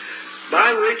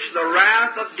 by which the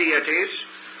wrath of deities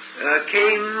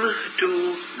came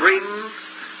to bring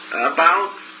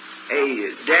about a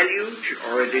deluge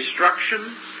or a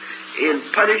destruction in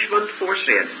punishment for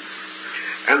sin,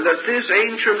 and that this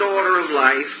ancient order of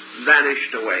life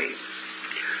vanished away.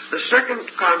 The second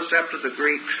concept of the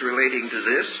Greeks relating to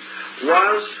this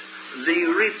was the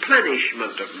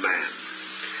replenishment of man.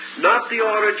 Not the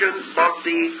origin, but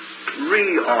the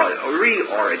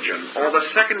re-origin, or the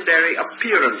secondary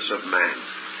appearance of man.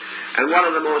 And one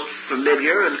of the most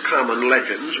familiar and common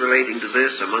legends relating to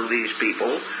this among these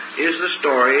people is the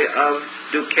story of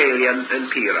Deucalion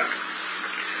and Pyrrha.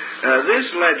 This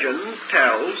legend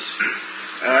tells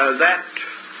that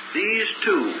these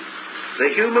two, the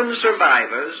human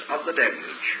survivors of the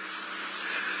deluge,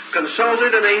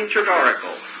 consulted an ancient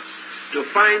oracle to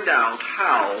find out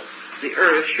how the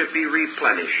earth should be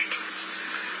replenished.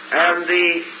 And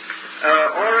the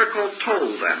oracle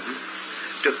told them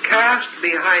to cast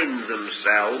behind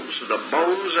themselves the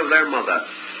bones of their mother.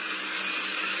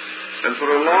 And for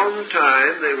a long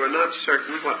time they were not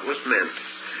certain what was meant.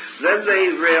 Then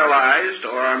they realized,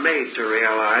 or are made to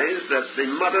realize, that the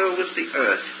mother was the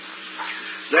earth.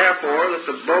 Therefore, that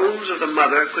the bones of the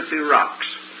mother could be rocks.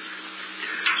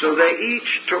 So they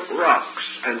each took rocks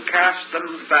and cast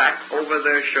them back over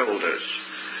their shoulders.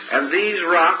 And these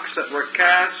rocks that were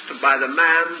cast by the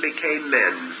man became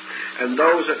men, and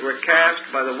those that were cast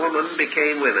by the woman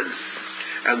became women.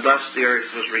 And thus the earth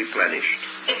was replenished.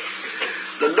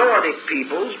 The Nordic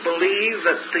peoples believe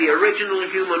that the original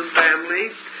human family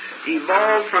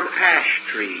evolved from ash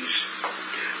trees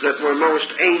that were most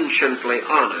anciently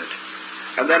honored,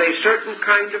 and that a certain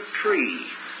kind of tree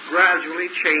gradually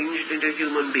changed into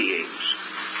human beings.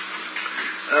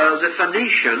 The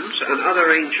Phoenicians and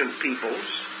other ancient peoples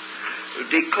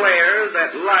declare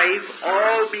that life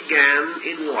all began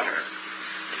in water.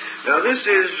 Now this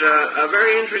is a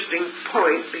very interesting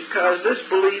point, because this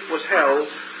belief was held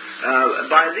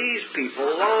by these people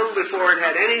long before it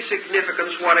had any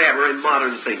significance whatever in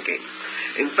modern thinking.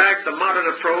 In fact, the modern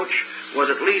approach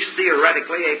was, at least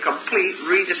theoretically, a complete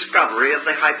rediscovery of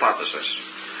the hypothesis.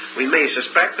 We may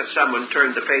suspect that someone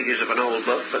turned the pages of an old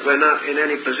book, but we're not in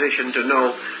any position to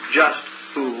know just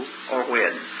who or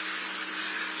when.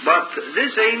 But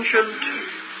this ancient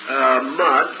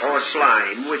mud or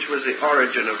slime, which was the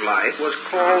origin of life, was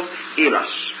called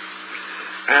Elos.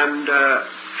 And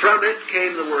from it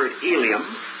came the word Ilium,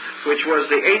 which was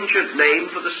the ancient name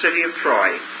for the city of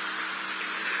Troy.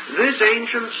 This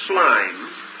ancient slime,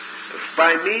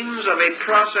 by means of a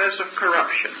process of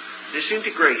corruption,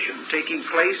 disintegration taking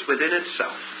place within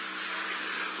itself,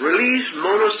 released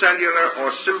monocellular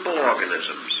or simple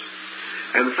organisms.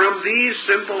 And from these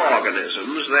simple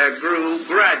organisms there grew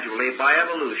gradually by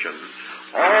evolution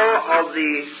all of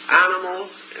the animal,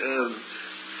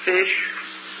 fish,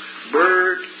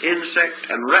 bird, insect,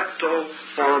 and reptile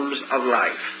forms of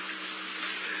life.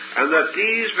 and that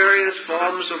these various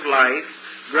forms of life,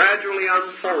 gradually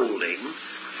unfolding,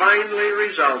 finally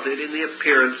resulted in the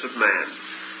appearance of man.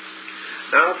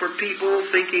 Now, for people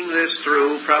thinking this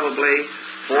through probably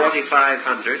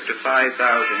 4,500 to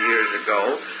 5,000 years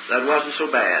ago, that wasn't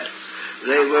so bad.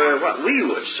 They were, what we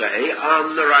would say,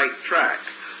 on the right track.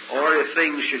 Or if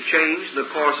things should change in the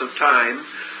course of time,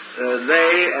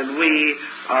 they and we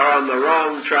are on the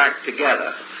wrong track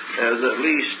together. At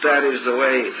least that is the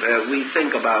way we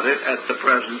think about it at the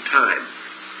present time.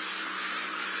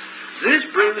 This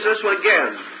brings us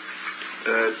again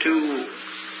to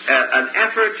an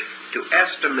effort to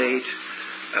estimate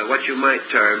what you might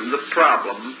term the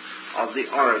problem of the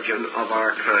origin of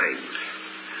our kind.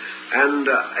 And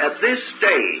at this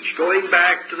stage, going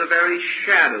back to the very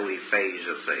shadowy phase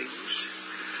of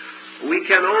things, we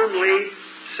can only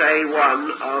say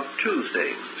one of two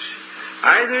things.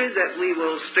 Either that we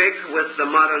will stick with the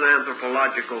modern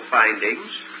anthropological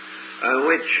findings,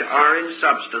 which are in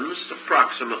substance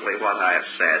approximately what I have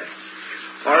said,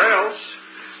 or else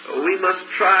we must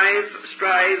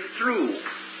strive through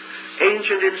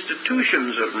ancient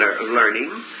institutions of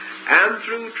learning and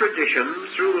through tradition,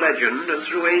 through legend, and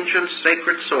through ancient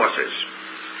sacred sources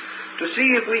to see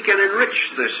if we can enrich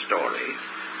this story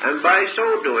and by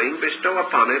so doing bestow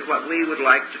upon it what we would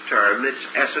like to term its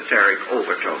esoteric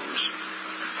overtones.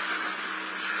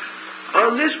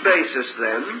 On this basis,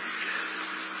 then,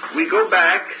 we go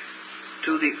back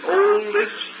to the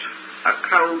oldest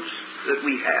accounts that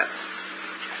we have.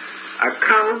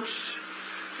 Accounts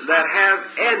that have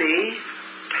any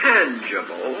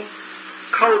tangible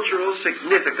cultural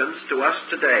significance to us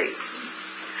today.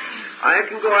 I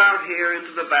can go out here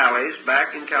into the valleys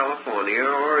back in California,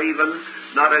 or even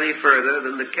not any further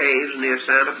than the caves near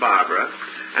Santa Barbara,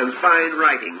 and find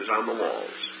writings on the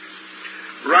walls.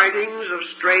 Writings of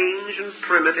strange and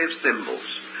primitive symbols.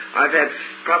 I've had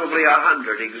probably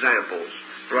 100 examples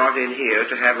brought in here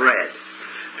to have read.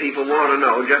 People want to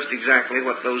know just exactly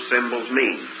what those symbols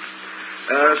mean.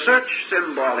 Such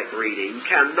symbolic reading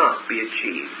cannot be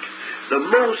achieved. The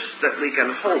most that we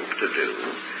can hope to do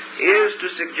is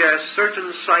to suggest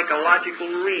certain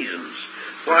psychological reasons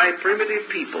why primitive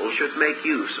people should make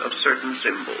use of certain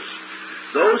symbols.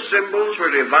 Those symbols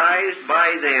were devised by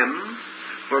them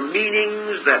for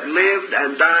meanings that lived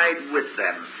and died with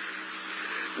them.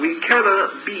 We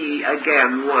cannot be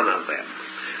again one of them.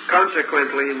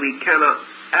 Consequently, we cannot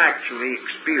actually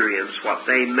experience what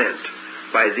they meant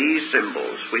by these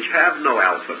symbols, which have no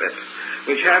alphabet,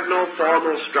 which have no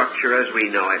formal structure as we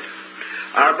know it,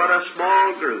 are but a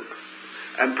small group,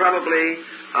 and probably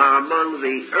are among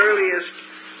the earliest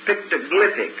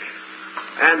pictoglyphic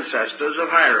ancestors of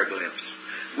hieroglyphs.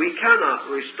 We cannot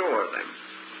restore them,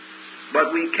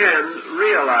 but we can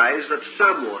realize that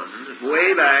someone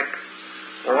way back,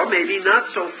 or maybe not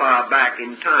so far back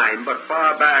in time, but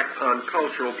far back on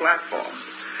cultural platforms,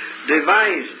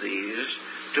 devised these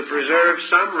to preserve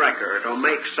some record or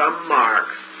make some mark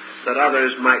that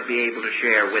others might be able to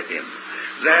share with him.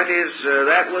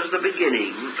 That was the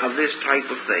beginning of this type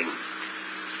of thing.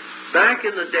 Back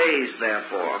in the days,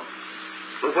 therefore,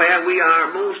 where we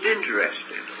are most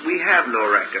interested, we have no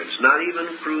records, not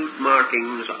even crude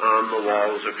markings on the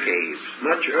walls of caves.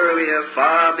 Much earlier,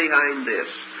 far behind this,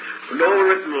 no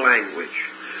written language,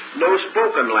 no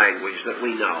spoken language that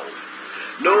we know,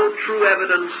 no true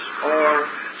evidence or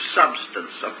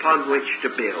substance upon which to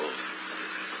build.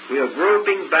 We are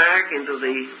groping back into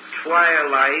the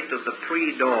twilight of the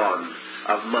pre-dawn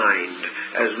of mind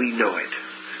as we know it,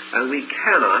 and we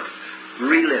cannot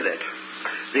relive it.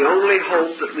 The only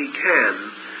hope that we can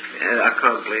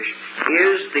accomplish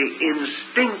is the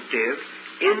instinctive,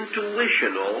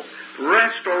 intuitional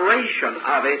restoration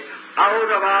of it out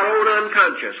of our own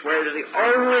unconscious, where it is the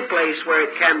only place where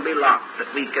it can be locked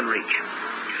that we can reach.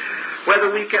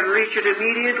 Whether we can reach it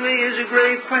immediately is a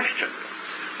grave question,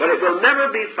 but it will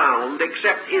never be found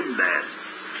except in man,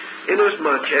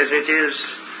 inasmuch as it is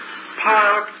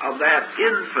part of that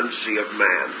infancy of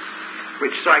man,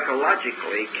 which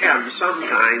psychologically can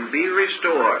sometime be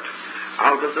restored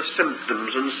out of the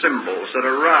symptoms and symbols that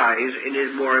arise in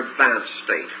his more advanced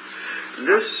state.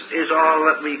 This is all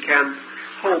that we can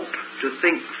hope to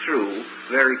think through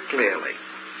very clearly.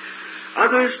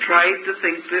 Others tried to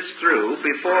think this through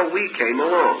before we came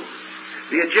along.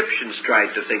 The Egyptians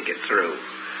tried to think it through,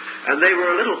 and they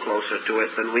were a little closer to it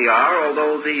than we are,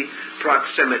 although the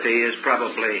proximity is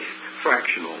probably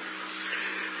fractional.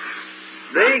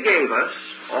 They gave us,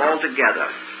 altogether,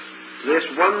 this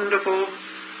wonderful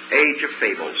age of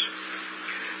fables.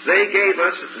 They gave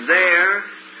us their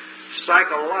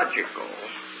psychological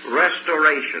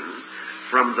restoration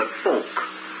from the folk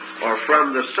or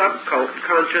from the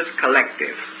subconscious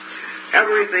collective.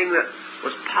 Everything that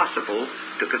was possible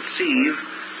to conceive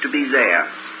to be there.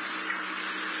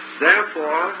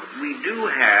 Therefore, we do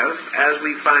have, as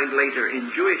we find later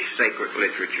in Jewish sacred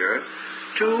literature,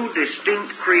 two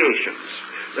distinct creations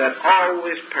that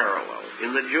always parallel.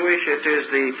 In the Jewish, it is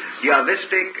the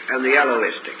Yahvistic and the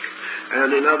Elohistic,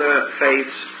 and in other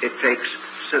faiths, it takes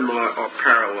similar or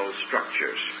parallel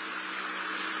structures.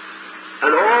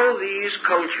 And all these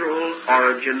cultural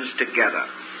origins together,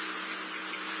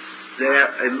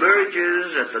 there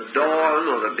emerges at the dawn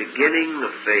or the beginning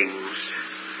of things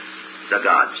the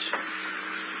gods.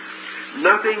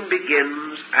 Nothing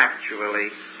begins actually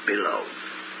below.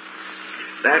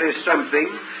 That is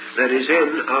something that is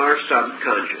in our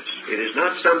subconscious. It is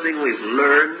not something we've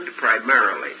learned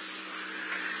primarily.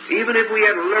 Even if we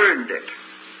had learned it,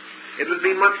 it would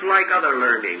be much like other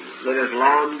learning that is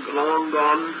long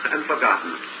gone and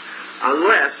forgotten,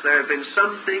 unless there had been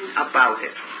something about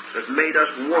it that made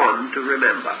us want to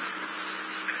remember.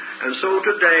 And so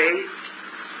today,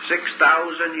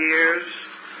 6,000 years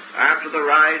after the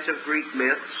rise of Greek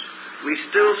myths, we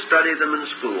still study them in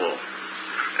school.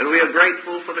 And we are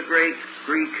grateful for the great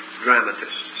Greek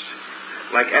dramatists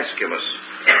like Aeschylus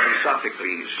and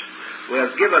Sophocles, who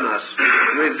have given us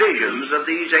revisions of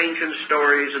these ancient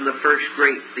stories in the first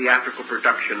great theatrical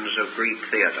productions of Greek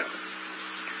theater.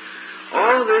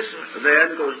 All this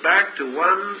then goes back to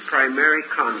one primary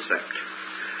concept,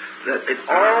 that it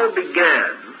all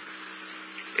began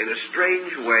in a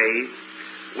strange way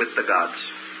with the gods.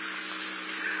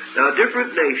 Now,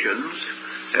 different nations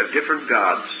have different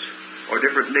gods or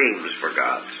different names for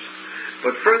gods,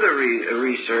 but further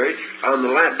research on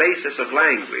the basis of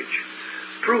language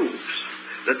proves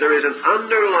that there is an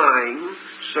underlying,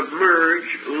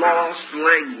 submerged, lost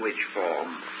language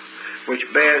form which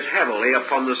bears heavily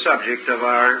upon the subject of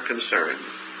our concern.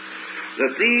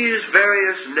 That these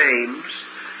various names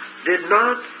did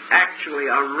not actually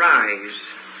arise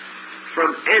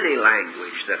from any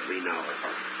language that we know,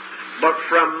 but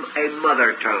from a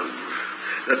mother tongue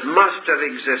that must have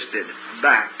existed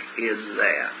back in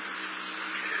there.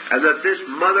 And that this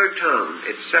mother tongue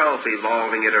itself,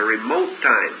 evolving at a remote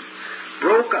time,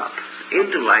 broke up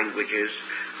into languages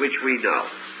which we know.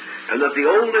 And that the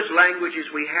oldest languages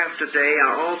we have today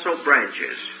are also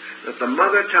branches. That the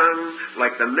mother tongue,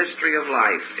 like the mystery of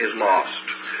life, is lost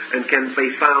and can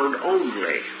be found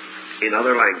only in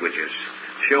other languages,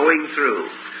 showing through,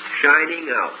 shining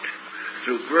out,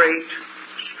 through great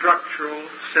structural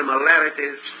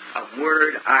similarities of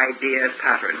word idea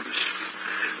patterns,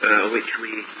 which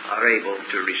we are able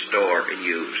to restore and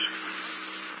use.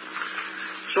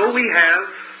 So we have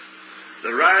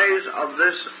the rise of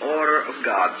this order of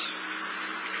gods.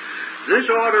 This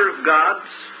order of gods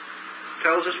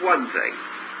tells us one thing,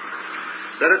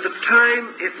 that at the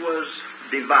time it was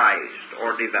devised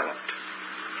or developed,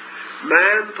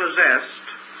 man possessed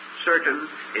certain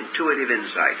intuitive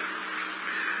insight.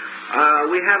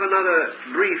 We have another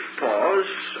brief pause,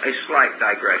 a slight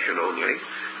digression only,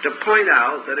 to point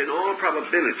out that in all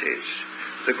probabilities,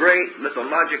 the great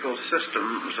mythological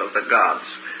systems of the gods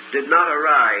did not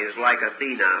arise like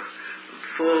Athena,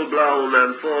 full-blown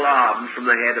and full-armed from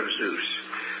the head of Zeus.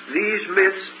 These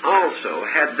myths also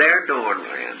had their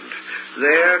dawnland,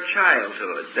 their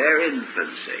childhood, their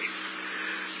infancy.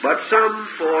 But some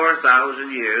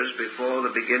 4,000 years before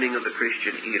the beginning of the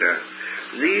Christian era,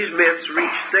 these myths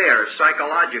reached their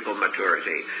psychological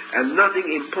maturity, and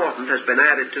nothing important has been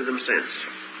added to them since.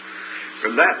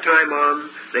 From that time on,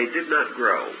 they did not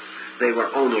grow. They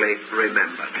were only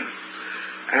remembered.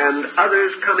 And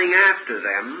others coming after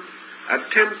them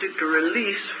attempted to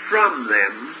release from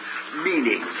them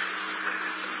meaning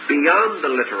beyond the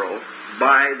literal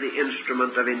by the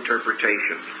instrument of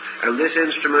interpretation. And this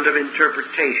instrument of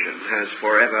interpretation has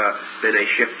forever been a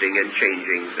shifting and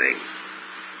changing thing.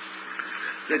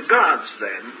 The gods,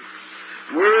 then,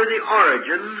 were the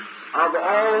origin of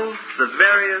all the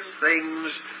various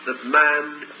things that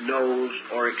man knows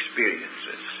or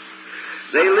experiences.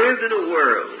 They lived in a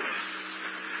world,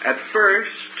 at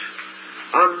first,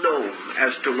 unknown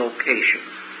as to location.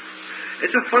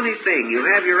 It's a funny thing. You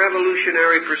have your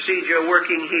evolutionary procedure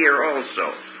working here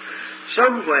also.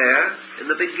 Somewhere in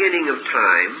the beginning of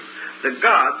time, the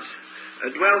gods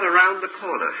dwelt around the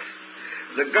corner.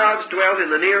 The gods dwelt in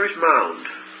the nearest mound.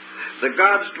 The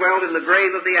gods dwelt in the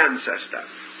grave of the ancestor.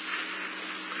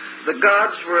 The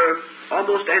gods were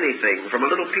almost anything, from a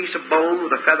little piece of bone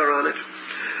with a feather on it,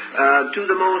 to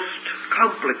the most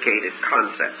complicated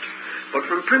concept. But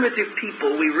from primitive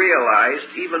people, we realize,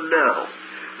 even now,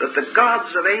 that the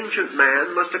gods of ancient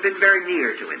man must have been very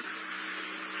near to him.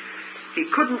 He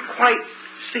couldn't quite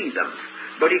see them,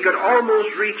 but he could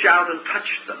almost reach out and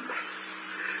touch them.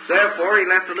 Therefore, he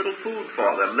left a little food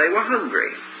for them. They were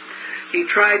hungry. He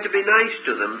tried to be nice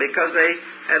to them because they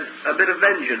had a bit of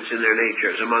vengeance in their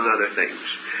natures, among other things.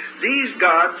 These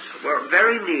gods were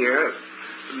very near,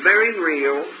 very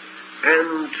real,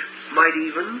 and might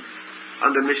even,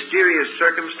 under mysterious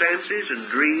circumstances and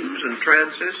dreams and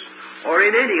trances, or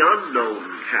in any unknown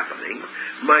happening,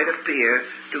 might appear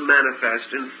to manifest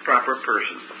in proper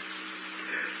person.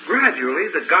 Gradually,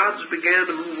 the gods began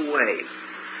to move away.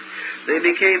 They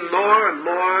became more and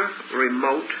more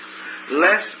remote,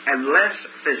 less and less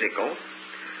physical,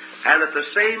 and at the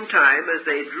same time, as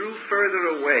they drew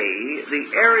further away, the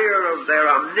area of their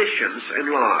omniscience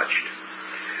enlarged.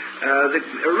 The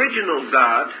original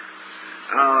God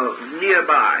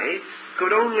nearby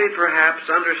could only perhaps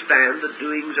understand the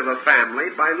doings of a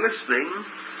family by listening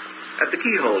at the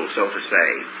keyhole, so to say.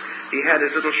 He had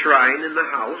his little shrine in the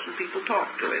house, and people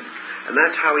talked to him, and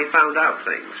that's how he found out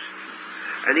things.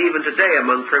 And even today,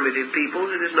 among primitive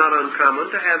peoples, it is not uncommon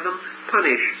to have them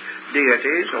punish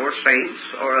deities or saints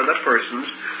or other persons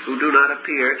who do not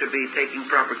appear to be taking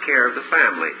proper care of the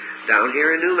family. Down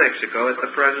here in New Mexico at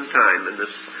the present time,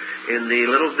 in the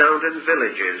little mountain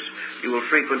villages, you will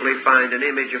frequently find an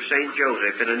image of St.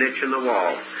 Joseph in a niche in the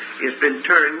wall. He has been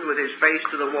turned with his face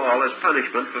to the wall as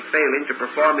punishment for failing to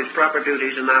perform his proper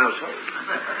duties in the household.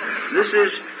 This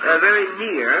is very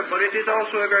near, but it is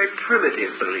also a very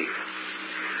primitive belief.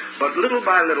 But little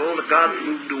by little, the gods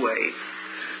moved away.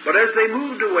 But as they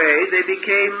moved away, they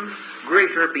became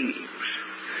greater beings.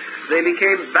 They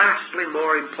became vastly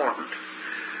more important.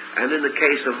 And in the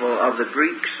case of the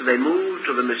Greeks, they moved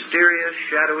to the mysterious,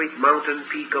 shadowy mountain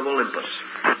peak of Olympus.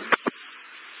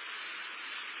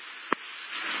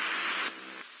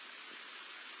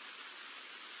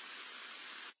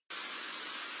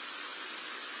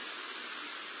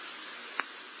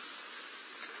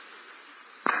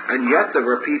 And yet there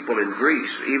were people in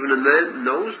Greece, even in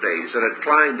those days, that had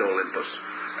climbed Olympus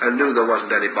and knew there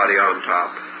wasn't anybody on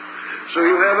top. So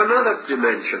you have another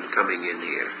dimension coming in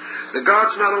here. The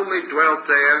gods not only dwelt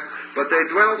there, but they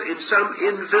dwelt in some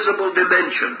invisible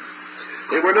dimension.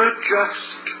 They were not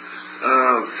just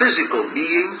physical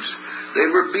beings. They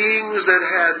were beings that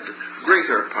had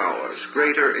greater powers,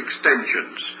 greater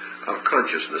extensions of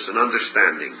consciousness and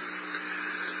understanding.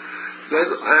 Then,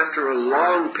 after a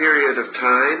long period of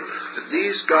time,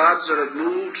 these gods that had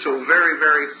moved so very,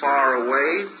 very far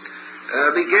away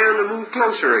began to move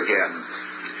closer again.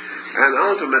 And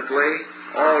ultimately,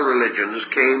 all religions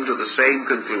came to the same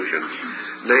conclusion,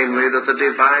 namely that the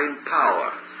divine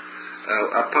power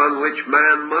upon which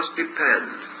man must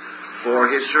depend for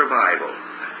his survival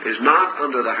is not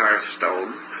under the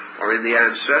hearthstone or in the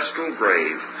ancestral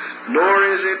grave, nor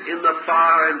is it in the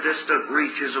far and distant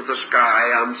reaches of the sky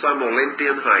on some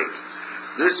Olympian height.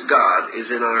 This God is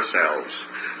in ourselves,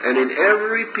 and in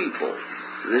every people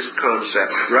this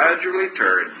concept gradually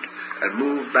turned and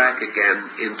moved back again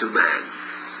into man.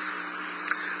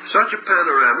 Such a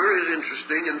panorama is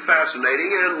interesting and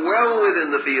fascinating and well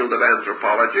within the field of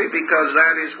anthropology, because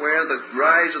that is where the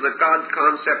rise of the God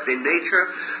concept in nature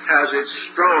has its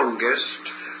strongest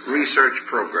research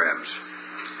programs.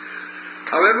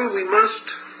 However, we must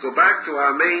go back to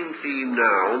our main theme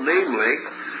now, namely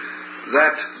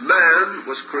that man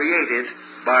was created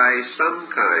by some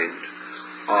kind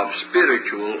of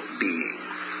spiritual being.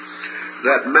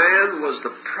 That man was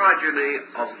the progeny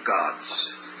of gods,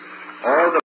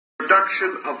 or the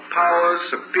production of power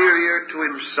superior to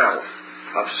himself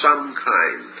of some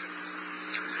kind.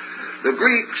 The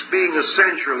Greeks, being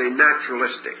essentially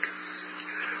naturalistic,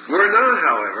 were not,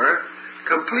 however,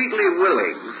 completely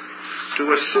willing to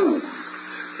assume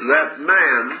that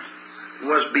man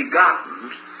was begotten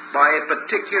by a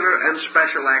particular and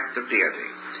special act of deity.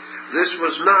 This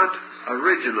was not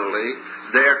originally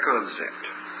their concept.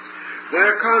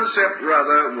 Their concept,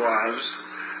 rather, was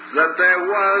that there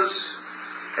was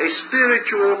a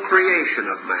spiritual creation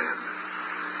of man,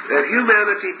 that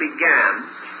humanity began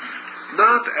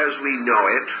not as we know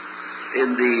it in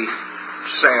the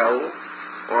cell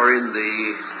or in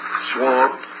the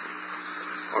swamp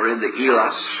or in the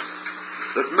elos,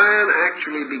 that man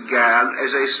actually began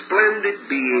as a splendid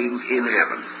being in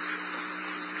heaven.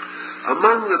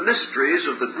 Among the mysteries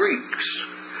of the Greeks,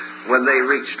 when they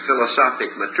reached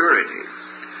philosophic maturity,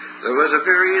 there was a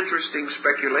very interesting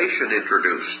speculation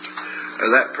introduced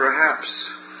that perhaps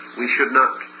we should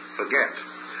not forget.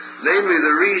 Namely,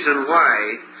 the reason why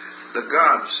the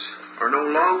gods are no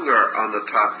longer on the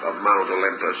top of Mount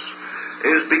Olympus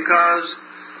is because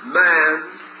man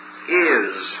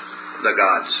is the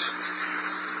gods.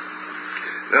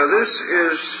 Now, this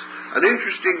is an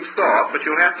interesting thought, but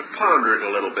you'll have to ponder it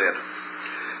a little bit.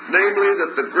 Namely,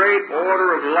 that the great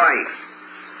order of life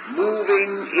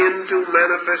moving into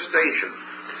manifestation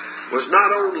was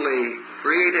not only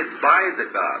created by the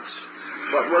gods,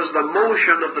 but was the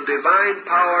motion of the divine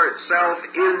power itself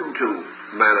into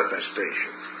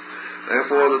manifestation.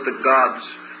 Therefore, that the gods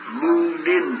moved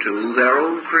into their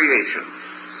own creation,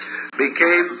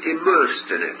 became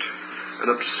immersed in it, and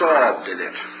absorbed in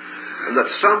it, and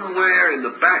that somewhere in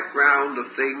the background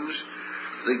of things,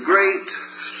 the great,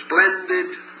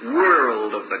 splendid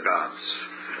world of the gods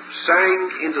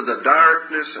sank into the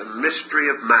darkness and mystery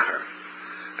of matter,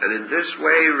 and in this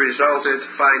way resulted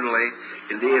finally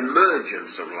in the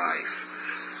emergence of life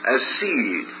as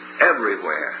seed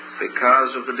everywhere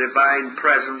because of the divine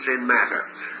presence in matter,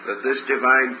 that this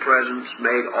divine presence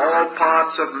made all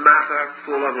parts of matter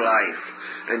full of life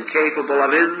and capable of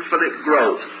infinite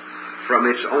growth from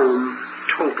its own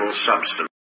total substance.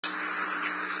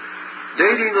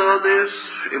 Dating on this,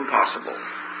 impossible.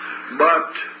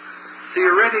 But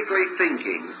theoretically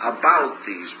thinking about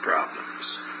these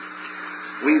problems,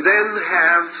 we then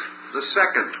have the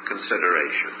second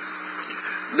consideration,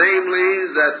 namely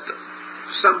that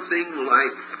something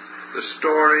like the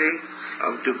story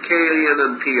of Deucalion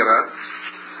and Pyrrha,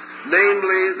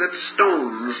 namely that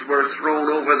stones were thrown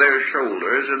over their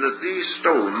shoulders and that these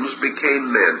stones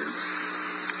became men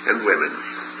and women.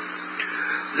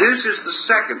 This is the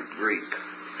second Greek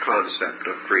concept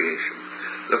of creation.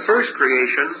 The first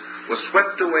creation was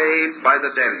swept away by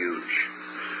the deluge,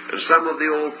 and some of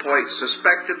the old poets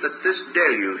suspected that this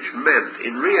deluge meant,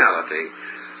 in reality,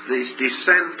 the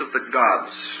descent of the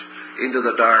gods into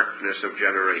the darkness of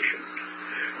generation.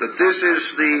 That this is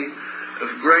the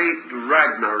great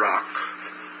Ragnarok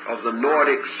of the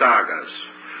Nordic sagas,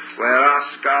 where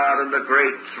Asgard and the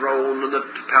great throne and the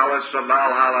palace of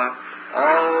Valhalla,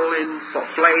 all in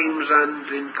flames and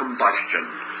in combustion,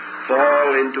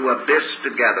 fall into abyss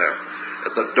together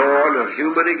at the dawn of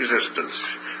human existence,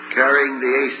 carrying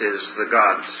the Aces, the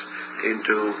gods,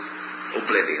 into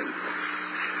oblivion.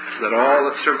 That all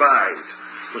that survived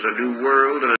was a new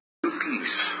world and a new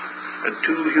peace, and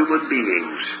two human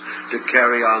beings to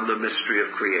carry on the mystery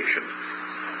of creation.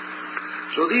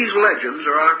 So these legends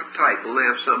are archetypal. They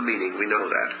have some meaning. We know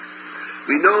that.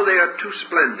 We know they are too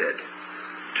splendid,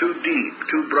 too deep,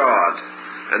 too broad,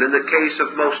 and in the case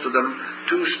of most of them,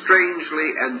 too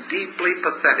strangely and deeply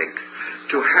pathetic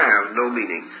to have no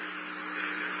meaning.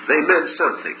 They meant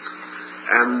something,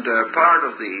 and part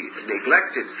of the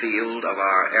neglected field of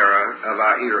our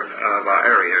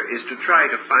area is to try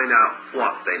to find out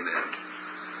what they meant.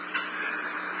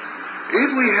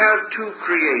 If we have two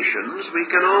creations, we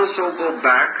can also go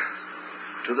back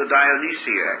to the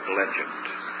Dionysiac legend,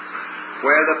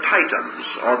 where the Titans,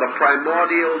 or the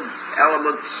primordial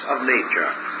elements of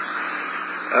nature,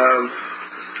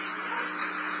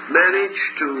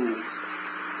 managed to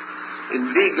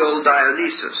inveigle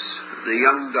Dionysus, the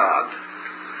young god,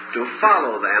 to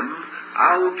follow them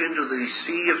out into the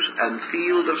sea and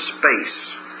field of space.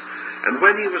 And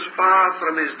when he was far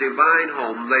from his divine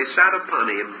home, they sat upon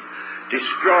him,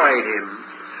 destroyed him,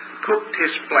 cooked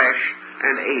his flesh,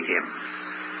 and ate him.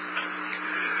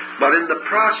 But in the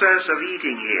process of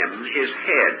eating him, his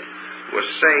head was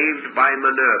saved by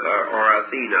Minerva or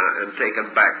Athena and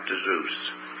taken back to Zeus.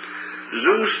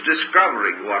 Zeus,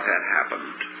 discovering what had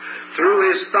happened, threw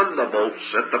his thunderbolts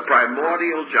at the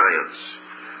primordial giants,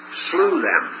 slew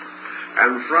them,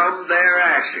 and from their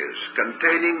ashes,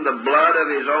 containing the blood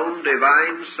of his own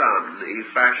divine Son, he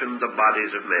fashioned the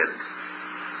bodies of men.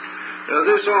 Now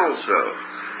this also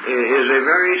is a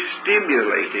very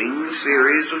stimulating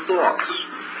series of thoughts,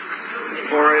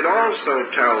 for it also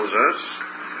tells us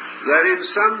that in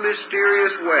some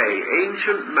mysterious way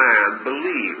ancient man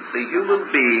believed the human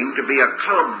being to be a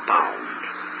compound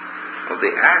of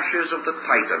the ashes of the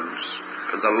Titans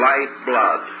and the life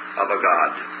blood of a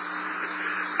god.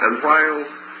 And while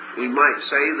we might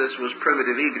say this was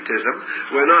primitive egotism,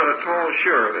 we're not at all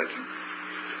sure of it.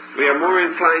 We are more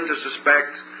inclined to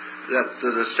suspect that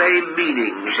the same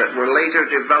meanings that were later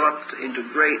developed into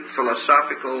great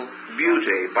philosophical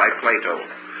beauty by Plato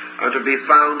are to be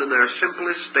found in their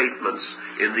simplest statements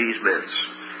in these myths.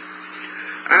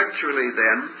 Actually,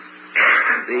 then,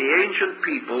 the ancient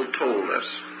people told us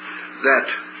that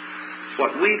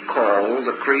what we call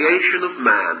the creation of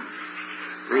man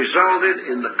resulted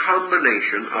in the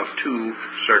combination of two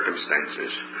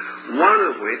circumstances, one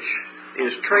of which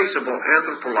is traceable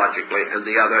anthropologically and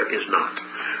the other is not.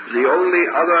 The only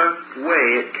other way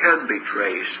it can be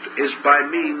traced is by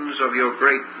means of your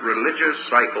great religious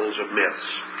cycles of myths.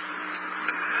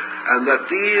 And that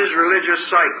these religious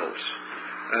cycles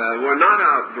were not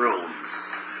outgrown,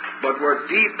 but were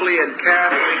deeply and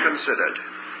carefully considered,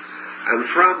 and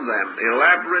from them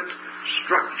elaborate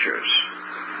structures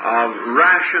of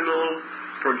rational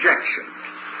projection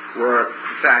were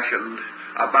fashioned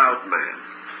about man.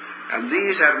 And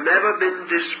these have never been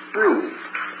disproved,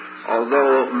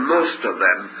 although most of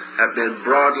them have been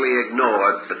broadly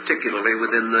ignored, particularly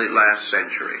within the last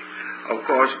century. Of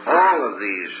course, all of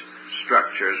these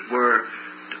structures were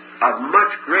of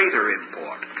much greater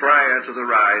import prior to the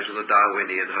rise of the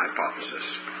Darwinian hypothesis.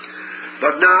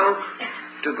 But now,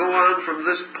 to go on from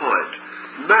this point,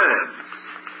 man,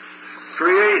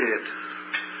 created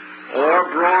or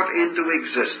brought into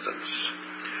existence,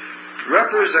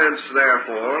 represents,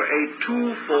 therefore, a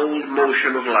twofold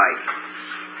motion of life.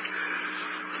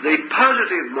 The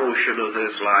positive motion of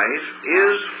this life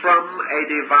is from a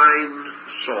divine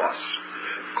source,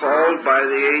 called by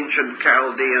the ancient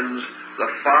Chaldeans the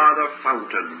father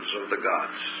fountains of the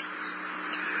gods.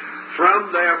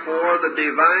 From, therefore, the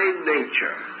divine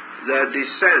nature there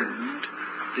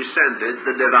descended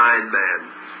the divine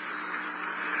man.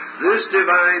 This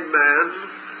divine man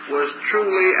was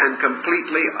truly and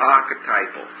completely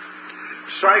archetypal.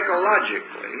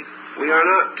 Psychologically, we are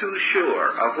not too sure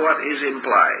of what is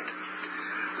implied.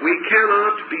 We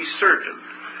cannot be certain,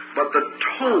 but the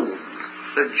tone,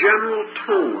 the general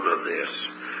tone of this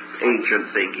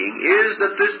ancient thinking is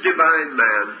that this divine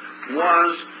man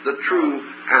was the true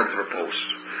anthropos,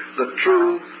 the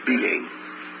true being,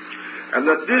 and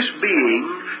that this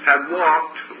being had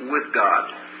walked with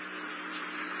God,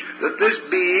 that this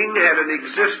being had an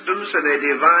existence in a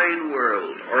divine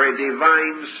world or a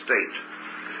divine state.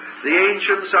 The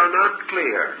ancients are not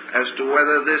clear as to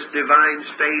whether this divine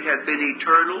state had been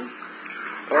eternal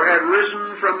or had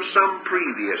risen from some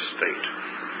previous state.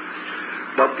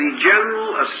 But the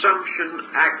general assumption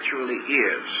actually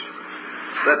is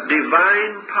that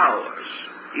divine powers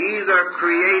either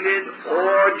created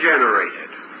or generated,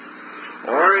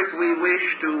 or if we wish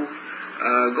to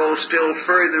go still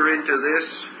further into this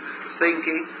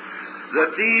thinking,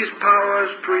 that these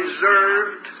powers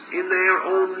preserved in their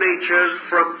own natures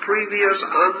from previous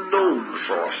unknown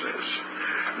sources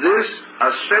this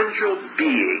essential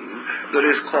being that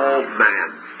is called man.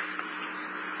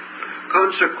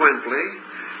 Consequently,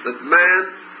 that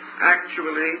man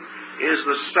actually is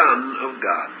the Son of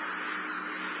God.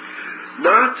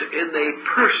 Not in the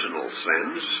personal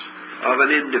sense of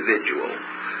an individual,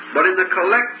 but in the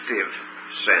collective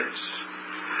sense.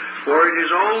 For it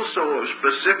is also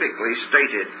specifically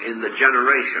stated in the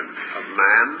generation of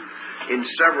man in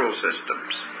several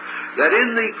systems that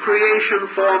in the creation,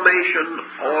 formation,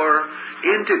 or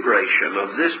integration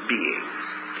of this being,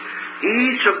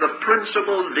 each of the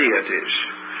principal deities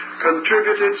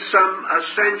contributed some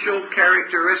essential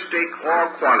characteristic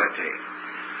or quality,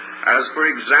 as for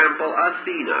example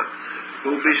Athena,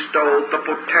 who bestowed the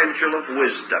potential of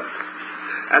wisdom,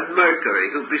 and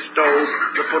Mercury, who bestowed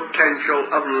the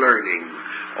potential of learning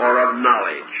or of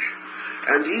knowledge.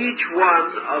 And each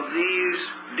one of these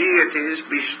deities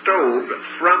bestowed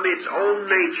from its own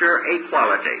nature a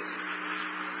quality.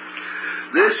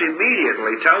 This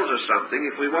immediately tells us something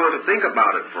if we want to think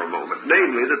about it for a moment,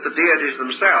 namely that the deities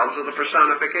themselves are the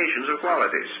personifications of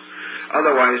qualities.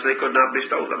 Otherwise they could not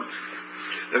bestow them.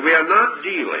 That we are not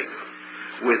dealing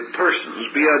with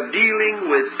persons, we are dealing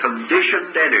with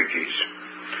conditioned energies.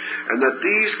 And that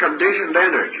these conditioned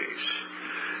energies,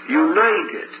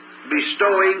 united,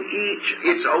 bestowing each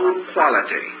its own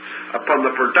quality upon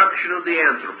the production of the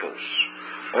anthropos,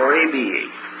 or a being,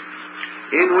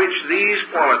 in which these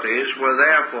qualities were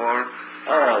therefore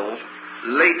all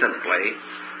latently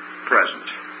present.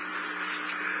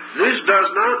 This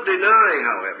does not deny,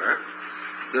 however,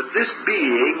 that this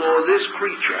being or this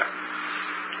creature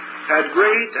had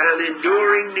great and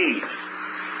enduring need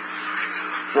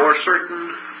for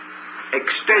certain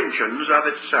extensions of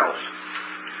itself.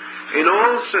 In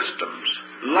all systems,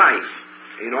 life,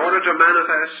 in order to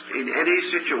manifest in any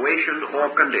situation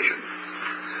or condition,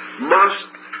 must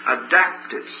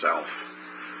adapt itself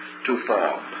to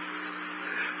form.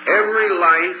 Every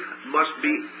life must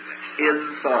be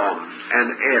informed and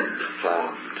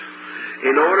end-formed.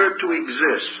 In order to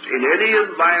exist in any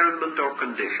environment or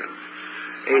condition,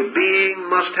 a being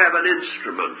must have an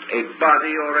instrument, a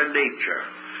body or a nature,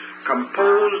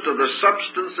 composed of the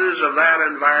substances of that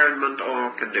environment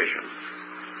or condition.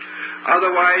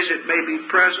 Otherwise it may be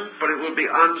present, but it will be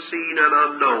unseen and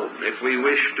unknown if we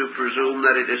wish to presume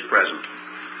that it is present.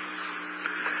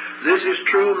 This is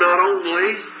true not only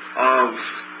of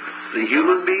the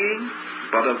human being,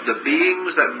 but of the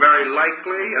beings that very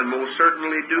likely and most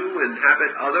certainly do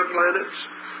inhabit other planets,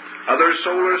 other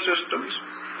solar systems,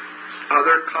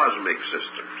 other cosmic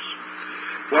systems.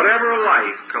 Whatever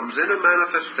life comes into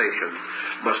manifestation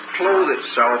must clothe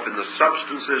itself in the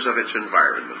substances of its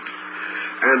environment,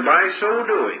 and by so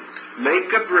doing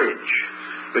make a bridge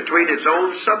between its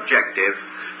own subjective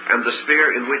and the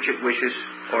sphere in which it wishes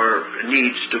or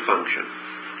needs to function.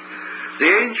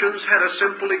 The ancients had a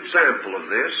simple example of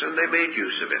this, and they made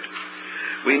use of it.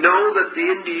 We know that the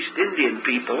Indian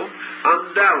people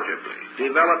undoubtedly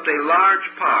developed a large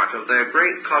part of their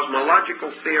great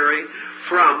cosmological theory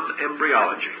from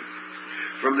embryology.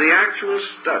 From the actual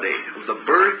study of the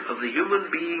birth of the human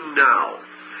being now,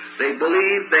 they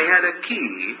believed they had a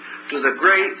key to the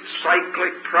great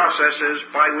cyclic processes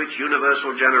by which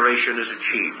universal generation is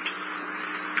achieved.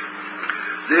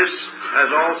 This has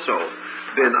also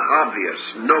been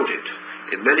noted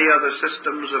in many other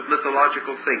systems of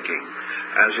mythological thinking,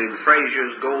 as in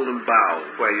Fraser's Golden Bough,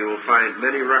 where you will find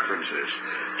many references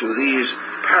to these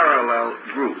parallel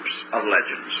groups of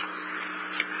legends.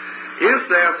 If,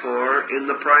 therefore, in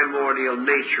the primordial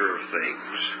nature of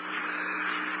things,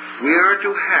 we are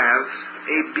to have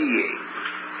a being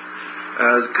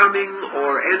coming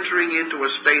or entering into a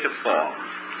state of form,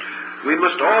 we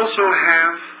must also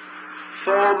have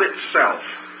form itself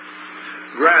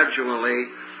gradually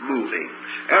moving.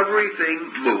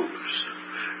 Everything moves,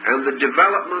 and the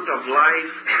development of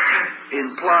life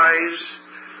implies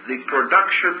the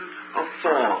production of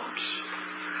forms.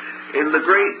 In the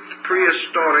great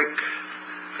prehistoric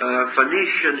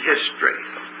Phoenician history,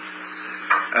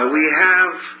 we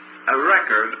have a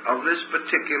record of this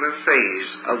particular phase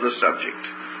of the subject.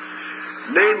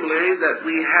 Namely, that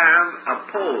we have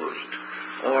opposed,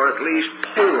 or at least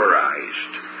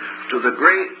polarized, to the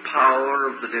great power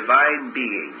of the divine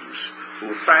beings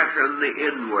who fashion the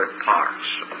inward parts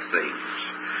of things.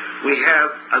 We have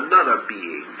another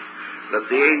being that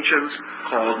the ancients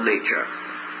called nature.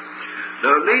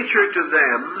 Now, nature to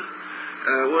them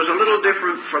was a little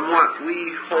different from what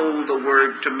we hold the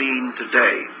word to mean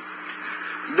today.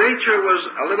 Nature was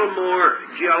a little more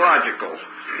geological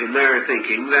in their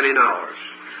thinking than in ours.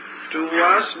 To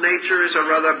us, nature is a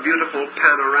rather beautiful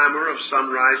panorama of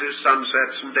sunrises,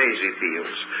 sunsets, and daisy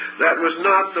fields. That was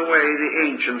not the way the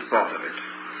ancients thought of it.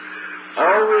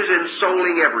 Always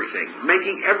ensouling everything,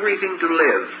 making everything to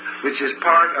live, which is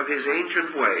part of his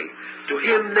ancient way. To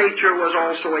him, nature was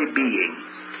also a being.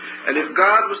 And if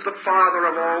God was the father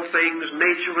of all things,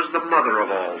 nature was the mother of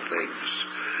all things.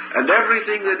 And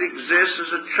everything that exists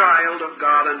is a child of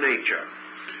God and nature,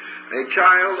 a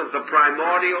child of the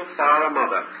primordial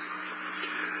father-mother.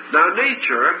 Now,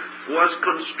 nature was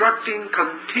constructing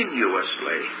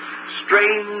continuously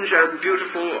strange and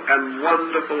beautiful and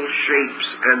wonderful shapes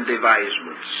and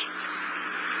devisements.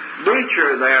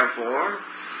 Nature, therefore,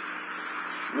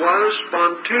 was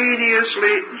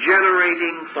spontaneously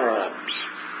generating forms.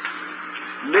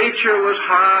 Nature was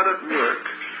hard at work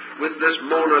with this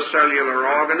monocellular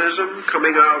organism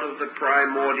coming out of the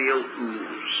primordial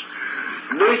ooze.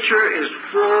 Nature is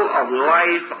full of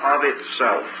life of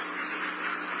itself.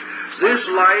 This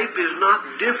life is not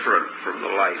different from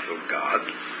the life of God.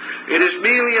 It is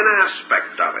merely an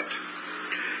aspect of it.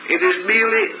 It is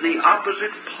merely the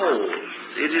opposite pole.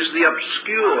 It is the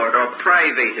obscured or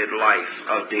privated life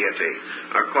of deity,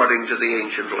 according to the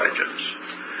ancient legends.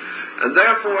 And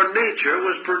therefore nature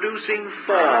was producing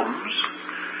forms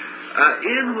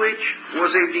in which was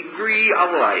a degree of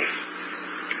life.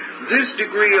 This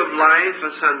degree of life,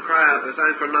 as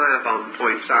Anthropology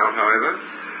points out, however,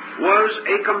 was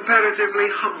a comparatively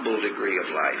humble degree of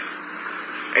life.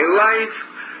 A life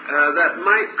that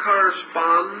might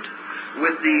correspond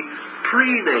with the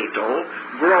prenatal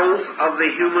growth of the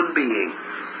human being,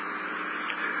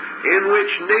 in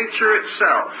which nature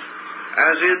itself,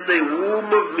 as in the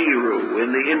womb of Meru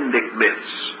in the Indic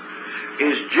myths,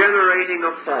 is generating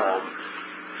a form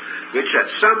which at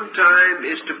some time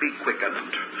is to be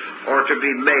quickened or to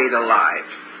be made alive.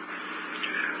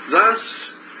 Thus,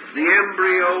 the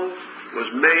embryo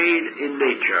was made in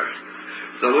nature.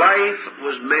 The life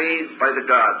was made by the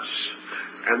gods.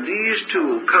 And these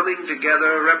two coming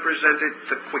together represented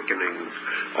the quickening,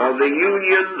 or the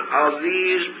union of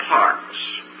these parts,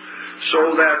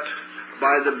 so that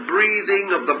by the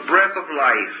breathing of the breath of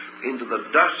life into the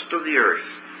dust of the earth,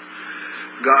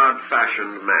 God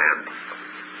fashioned man.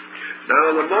 Now,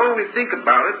 the more we think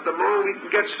about it, the more we can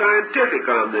get scientific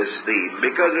on this theme,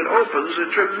 because it opens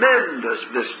a tremendous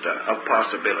vista of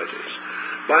possibilities,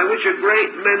 by which a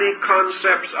great many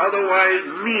concepts otherwise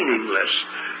meaningless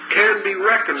can be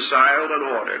reconciled and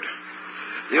ordered.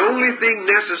 The only thing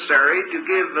necessary to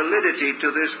give validity to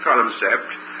this concept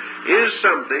is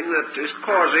something that is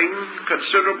causing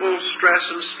considerable stress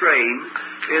and strain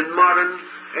in modern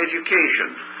education,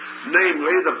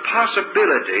 namely the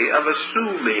possibility of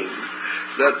assuming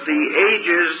that the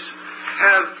ages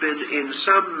have been in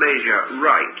some measure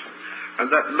right, and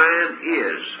that man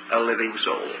is a living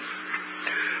soul.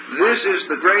 This is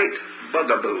the great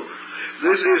bugaboo.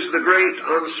 This is the great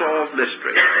unsolved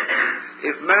mystery.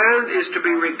 If man is to be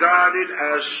regarded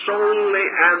as solely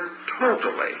and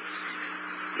totally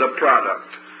the product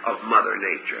of Mother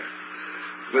Nature,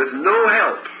 with no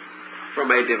help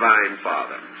from a divine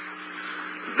Father,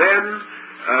 then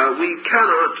we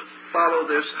cannot follow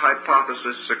this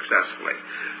hypothesis successfully.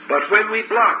 But when we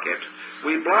block it,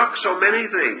 we block so many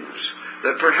things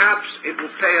that perhaps it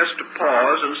will pay us to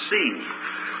pause and see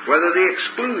whether the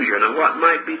exclusion of what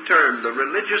might be termed the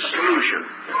religious solution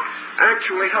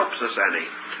actually helps us any,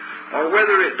 or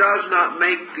whether it does not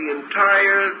make the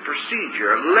entire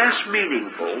procedure less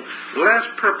meaningful, less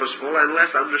purposeful, and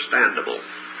less understandable.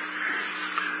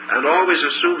 And always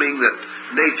assuming that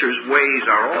nature's ways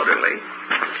are orderly,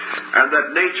 and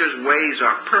that nature's ways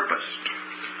are purposed,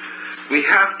 we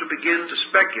have to begin to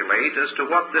speculate as to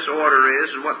what this order is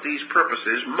and what these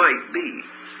purposes might be.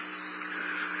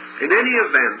 In any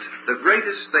event, the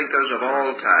greatest thinkers of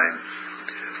all time,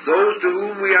 those to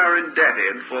whom we are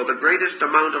indebted for the greatest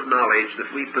amount of knowledge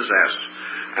that we possess,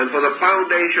 and for the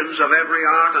foundations of every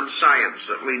art and science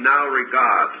that we now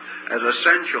regard as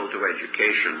essential to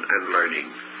education and learning,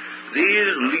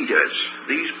 these leaders,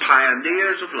 these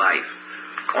pioneers of life,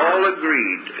 all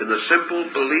agreed in the simple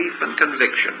belief and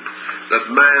conviction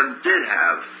that man did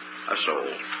have a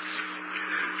soul.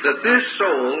 That this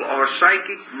soul, or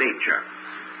psychic nature,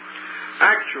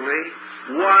 actually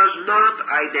was not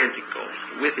identical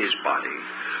with his body,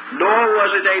 nor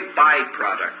was it a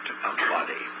byproduct of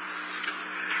body,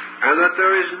 and that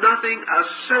there is nothing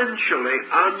essentially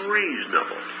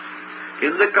unreasonable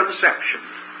in the conception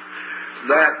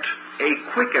that a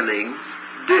quickening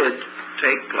did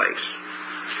take place,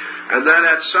 and that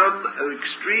at some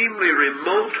extremely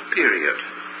remote period,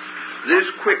 this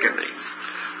quickening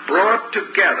brought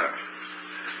together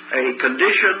a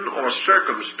condition or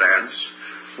circumstance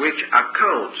which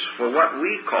accounts for what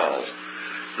we call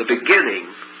the beginning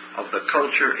of the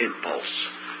culture impulse,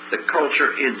 the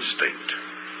culture instinct.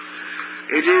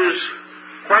 It is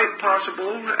quite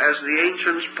possible, as the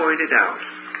ancients pointed out,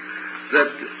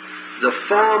 that the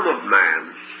form of man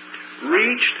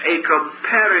reached a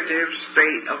comparative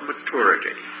state of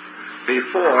maturity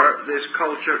before this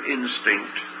culture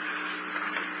instinct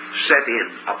set in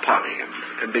upon him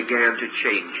and began to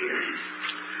change him.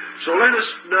 So let us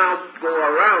now go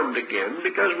around again,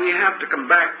 because we have to come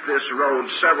back this road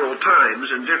several times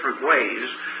in different ways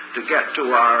to get to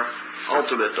our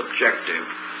ultimate objective.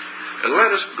 And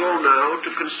let us go now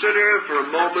to consider for a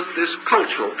moment this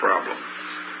cultural problem.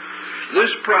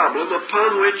 This problem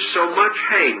upon which so much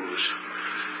hangs,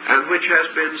 and which has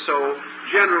been so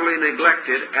generally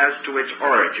neglected as to its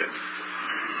origin.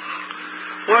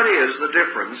 What is the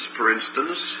difference, for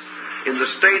instance, in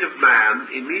the state of man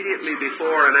immediately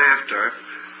before and after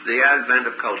the advent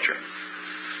of culture?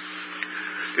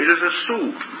 It is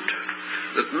assumed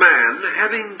that man,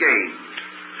 having gained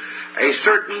a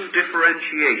certain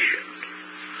differentiation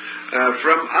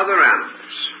from other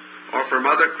animals or from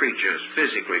other creatures,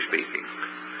 physically speaking,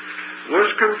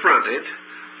 was confronted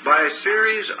by a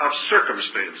series of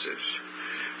circumstances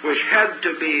which had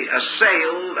to be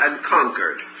assailed and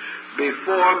conquered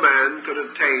before man could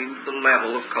attain the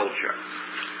level of culture.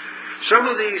 Some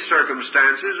of these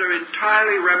circumstances are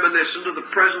entirely reminiscent of the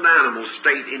present animal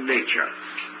state in nature.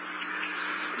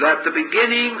 That the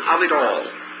beginning of it all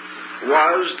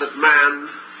was that man,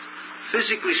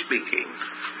 physically speaking,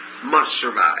 must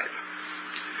survive.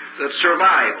 That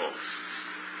survival,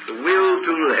 the will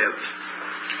to live,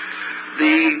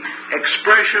 the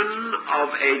expression of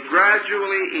a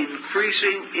gradually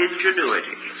increasing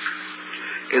ingenuity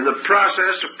in the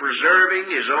process of preserving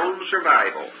his own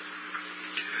survival,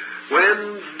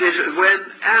 when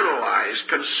analyzed,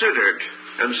 considered,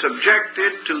 and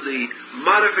subjected to the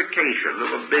modification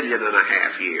of 1.5 billion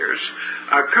years,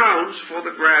 accounts for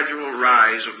the gradual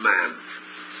rise of man.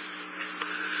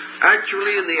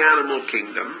 Actually, in the animal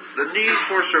kingdom, the need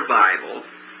for survival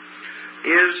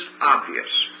is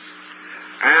obvious,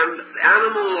 and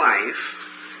animal life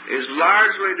is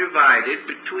largely divided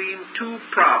between two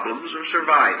problems of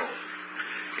survival: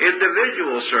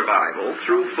 individual survival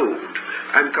through food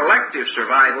and collective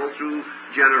survival through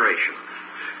generation.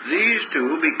 These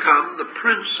two become the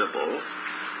principal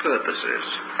purposes.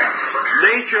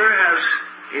 Nature has,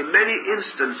 in many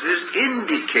instances,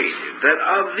 indicated that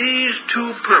of these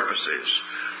two purposes,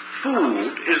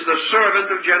 food is the servant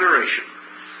of generation.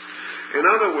 In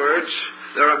other words,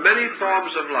 there are many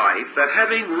forms of life that,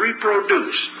 having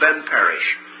reproduced, then perish.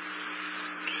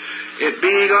 It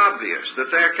being obvious that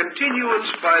their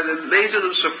continuance by the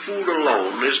maintenance of food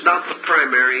alone is not the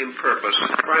primary purpose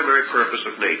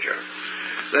of nature.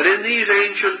 That in these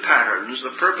ancient patterns,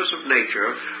 the purpose of nature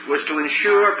was to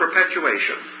ensure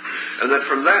perpetuation, and that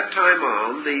from that time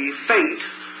on, the fate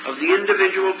of the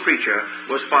individual creature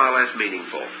was far less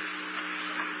meaningful.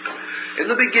 In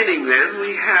the beginning, then,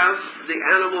 we have the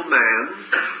animal man,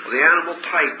 or the animal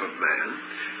type of man,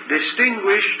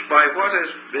 distinguished by what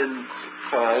has been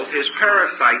called his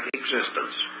parasite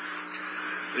existence.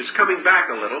 It's coming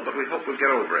back a little, but we hope we'll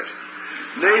get over it.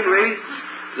 Namely,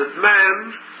 that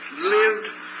man lived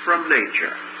from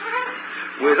nature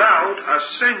without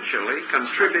essentially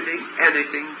contributing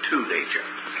anything to nature.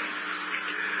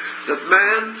 That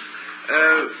man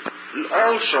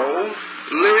also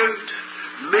lived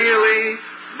merely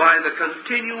by the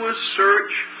continuous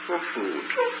search for food.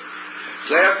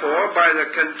 Therefore, by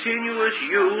the continuous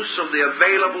use of the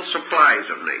available supplies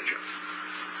of nature.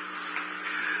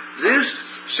 This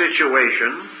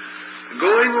situation,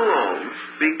 going along,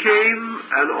 became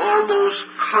an almost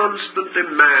constant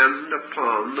demand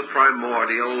upon the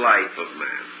primordial life of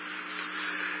man.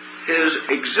 His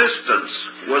existence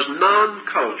was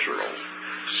non-cultural,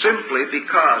 simply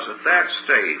because at that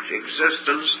stage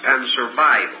existence and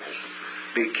survival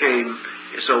became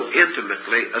so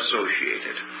intimately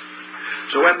associated.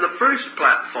 So at the first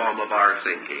platform of our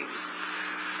thinking,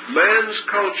 man's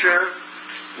culture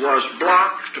was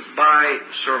blocked by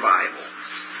survival.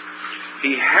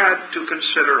 He had to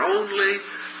consider only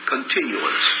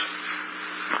continuance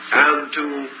and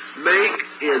to make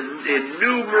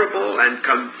innumerable and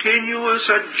continuous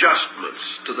adjustments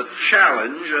to the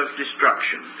challenge of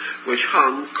destruction which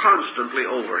hung constantly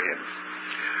over him.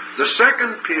 The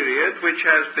second period, which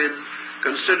has been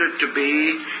considered to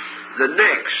be the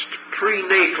next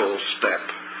prenatal step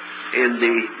in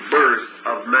the birth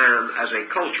of man as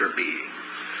a culture being,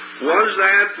 was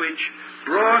that which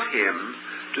brought him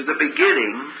to the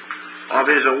beginning of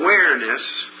his awareness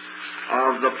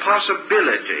of the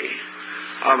possibility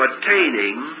of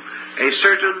attaining a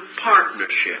certain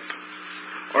partnership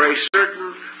or a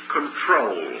certain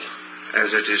control, as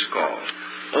it is called,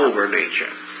 over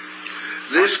nature.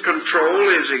 This control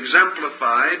is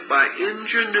exemplified by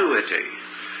ingenuity,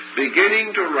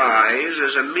 beginning to rise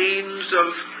as a means of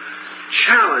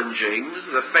challenging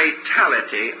the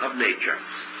fatality of nature.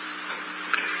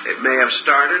 It may have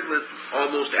started with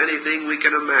almost anything we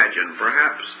can imagine,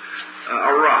 perhaps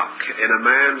a rock in a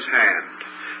man's hand.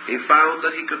 He found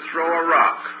that he could throw a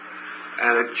rock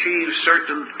and achieve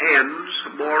certain ends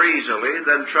more easily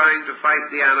than trying to fight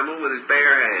the animal with his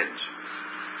bare hands.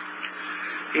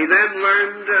 He then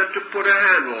learned to put a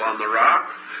handle on the rock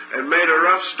and made a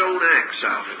rough stone axe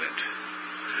out of it.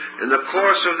 In the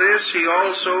course of this, he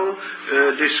also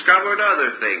discovered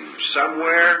other things.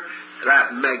 Somewhere,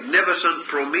 that magnificent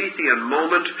Promethean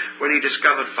moment when he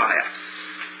discovered fire.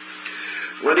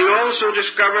 When he also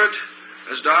discovered,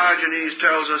 as Diogenes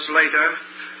tells us later,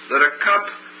 that a cup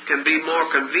can be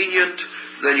more convenient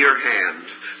than your hand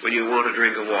when you want a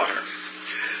drink of water.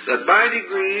 That by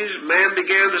degrees man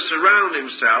began to surround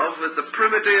himself with the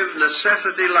primitive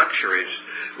necessity luxuries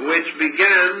which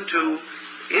began to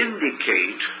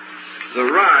indicate the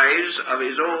rise of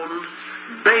his own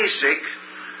basic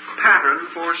pattern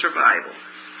for survival.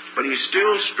 But he's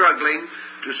still struggling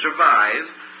to survive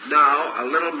now a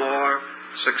little more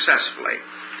successfully.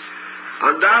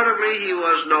 Undoubtedly he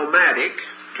was nomadic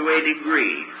to a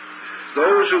degree.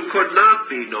 Those who could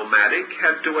not be nomadic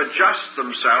had to adjust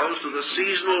themselves to the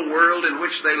seasonal world in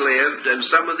which they lived, and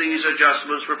some of these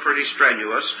adjustments were pretty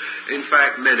strenuous. In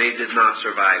fact, many did not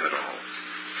survive at all.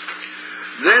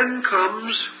 Then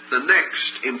comes the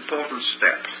next important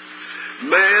step.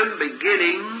 Man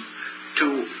beginning to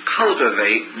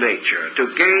cultivate nature, to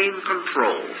gain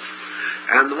control.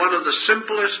 And one of the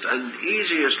simplest and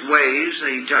easiest ways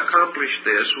he accomplished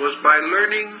this was by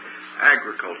learning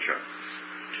agriculture.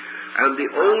 And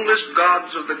the oldest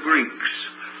gods of the Greeks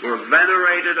were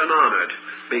venerated and honored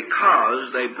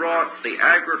because they brought the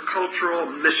agricultural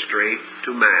mystery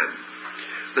to man.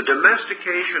 The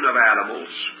domestication of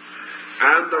animals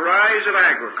and the rise of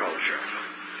agriculture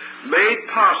made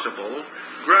possible,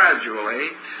 gradually,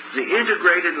 the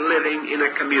integrated living in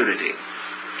a community.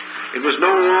 It was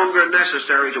no longer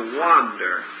necessary to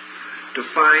wander to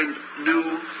find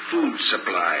new food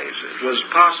supplies. It was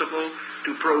possible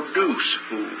to produce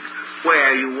food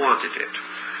where you wanted it,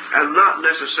 and not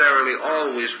necessarily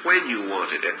always when you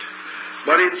wanted it,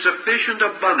 but in sufficient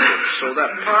abundance so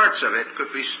that parts of it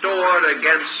could be stored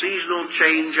against seasonal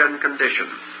change and condition.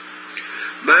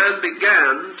 man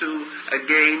began to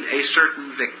gain a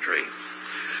certain victory.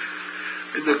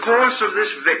 In the course of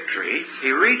this victory,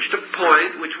 he reached a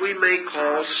point which we may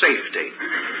call safety.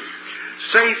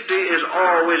 Safety is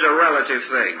always a relative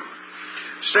thing.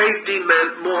 Safety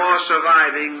meant more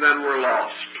surviving than were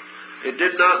lost. It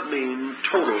did not mean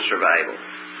total survival.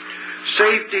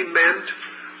 Safety meant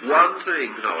one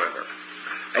thing, however,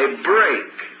 a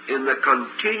break in the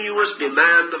continuous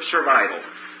demand of survival.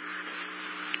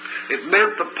 It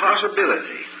meant the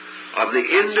possibility of the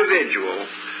individual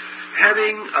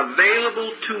having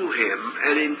available to him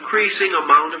an increasing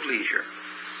amount of leisure.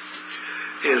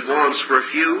 His wants were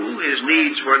few, his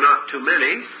needs were not too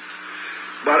many,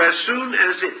 but as soon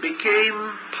as it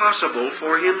became possible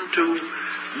for him to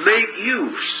make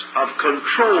use of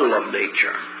control of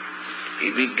nature,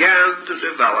 he began to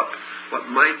develop what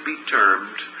might be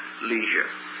termed leisure.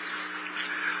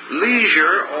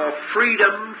 Leisure, or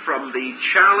freedom from the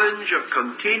challenge of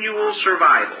continual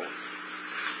survival,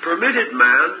 permitted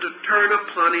man to turn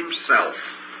upon himself,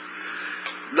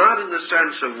 not in the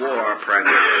sense of war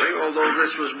primarily, although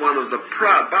this was one of the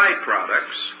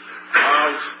byproducts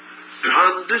of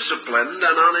undisciplined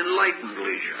and unenlightened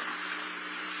leisure,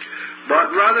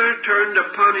 but rather turned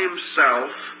upon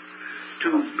himself to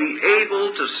be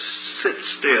able to sit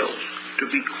still, to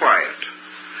be quiet,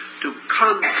 to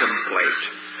contemplate,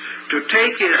 to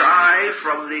take his eye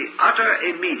from the utter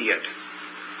immediate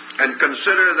and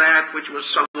consider that which was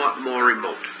somewhat more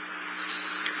remote.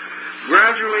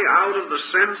 Gradually, out of the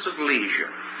sense of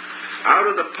leisure, out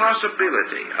of the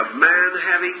possibility of man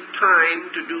having time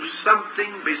to do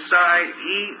something beside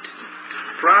eat,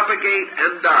 propagate,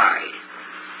 and die,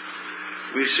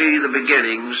 we see the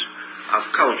beginnings of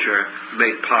culture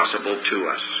made possible to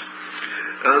us.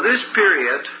 This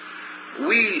period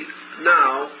we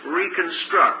now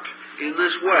reconstruct in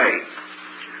this way.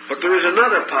 But there is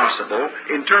another possible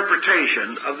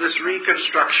interpretation of this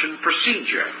reconstruction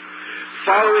procedure,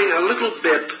 following a little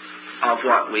bit of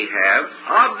what we have,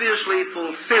 obviously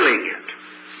fulfilling it.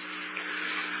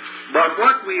 But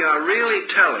what we are really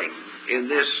telling in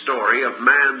this story of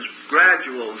man's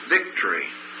gradual victory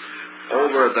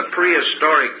over the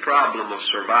prehistoric problem of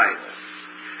survival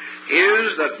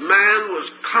is that man was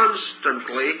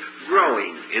constantly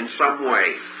growing in some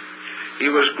way. He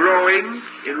was growing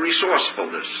in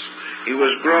resourcefulness. He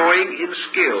was growing in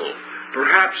skill.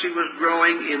 Perhaps he was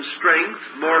growing in strength.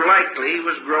 More likely, he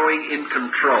was growing in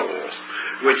control,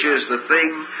 which is the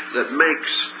thing that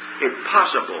makes it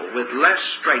possible with less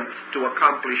strength to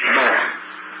accomplish more.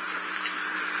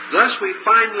 Thus, we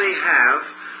finally have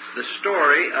the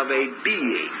story of a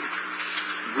being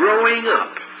growing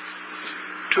up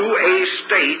to a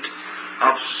state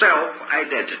of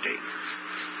self-identity,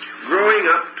 growing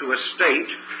up to a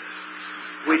state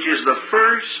which is the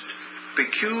first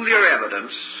peculiar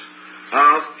evidence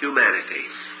of humanity,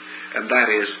 and that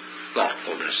is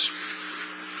thoughtfulness.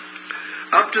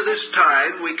 Up to this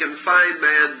time, we can find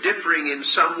man differing in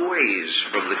some ways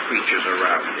from the creatures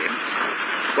around him,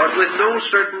 but with no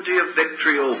certainty of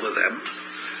victory over them,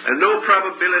 and no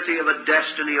probability of a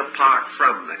destiny apart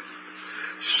from them.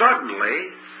 Suddenly,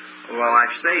 well, I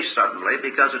say suddenly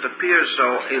because it appears so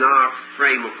in our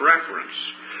frame of reference,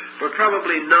 but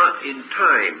probably not in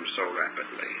time so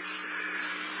rapidly,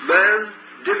 man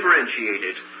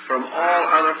differentiated from all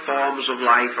other forms of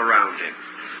life around him.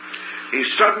 He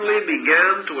suddenly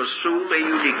began to assume a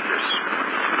uniqueness.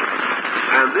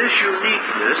 And this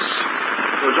uniqueness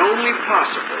was only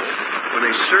possible when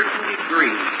a certain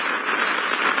degree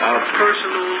of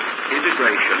personal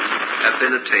integration had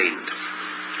been attained.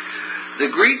 The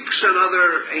Greeks and other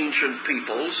ancient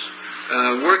peoples,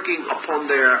 working upon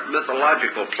their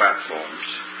mythological platforms,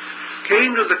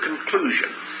 came to the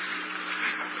conclusion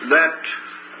that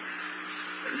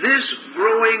this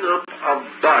growing up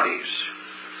of bodies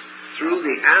through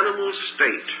the animal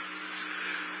state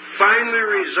finally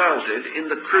resulted in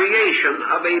the creation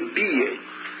of a being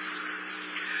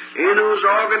in whose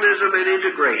organism and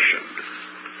integration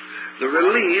the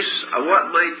release of what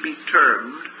might be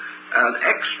termed an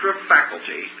extra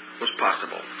faculty was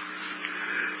possible.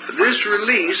 This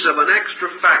release of an extra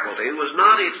faculty was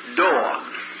not its dawn,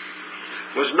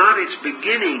 was not its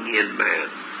beginning in man,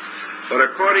 but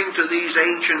according to these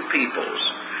ancient peoples,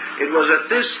 it was at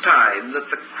this time that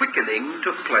the quickening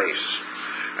took place,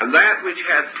 and that which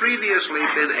had previously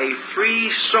been a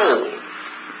free soul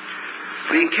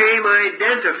became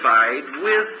identified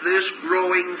with this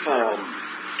growing form,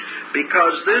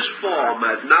 because this form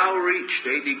had now reached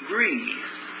a degree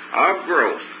of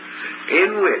growth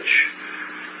in which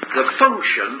the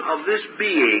function of this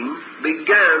being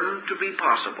began to be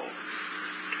possible.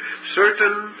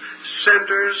 Certain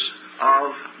centers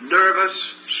of nervous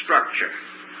structure,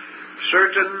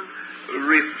 certain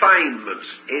refinements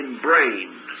in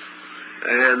brain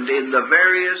and in the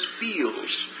various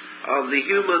fields of the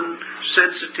human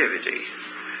sensitivity,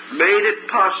 made it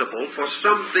possible for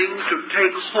something to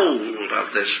take hold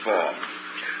of this form,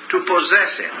 to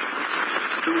possess it,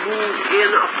 to move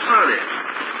in upon it,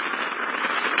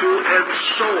 to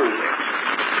ensoul it,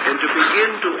 and to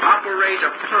begin to operate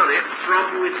upon it from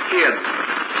within,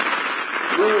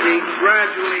 moving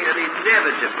gradually and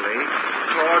inevitably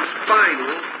towards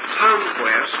final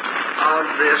conquest of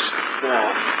this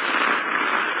form.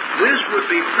 This would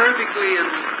be perfectly in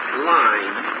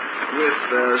line with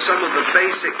some of the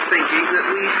basic thinking that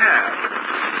we have,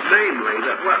 namely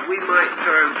that what we might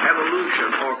term evolution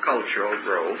or cultural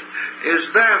growth is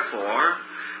therefore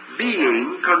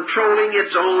being controlling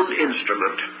its own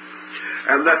instrument,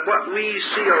 and that what we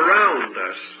see around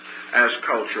us as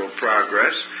cultural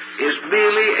progress is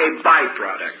merely a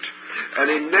byproduct, an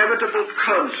inevitable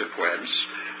consequence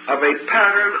of a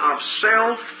pattern of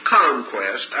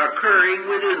self-conquest occurring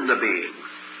within the being.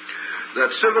 That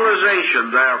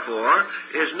civilization, therefore,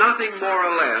 is nothing more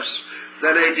or less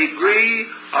than a degree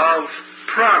of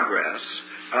progress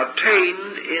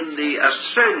attained in the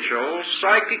essential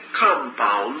psychic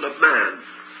compound of man.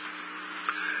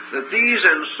 That these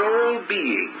ensouled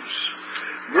beings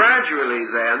gradually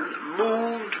then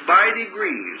moved by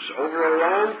degrees over a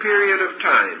long period of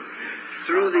time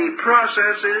through the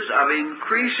processes of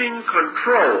increasing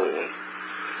control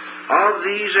of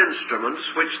these instruments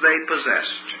which they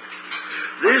possessed.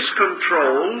 This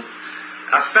control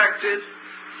affected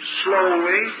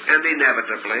slowly and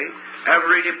inevitably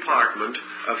every department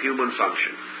of human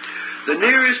function. The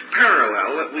nearest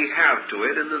parallel that we have to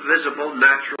it in the visible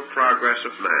natural progress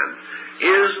of man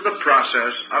is the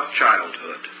process of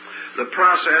childhood, the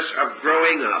process of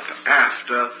growing up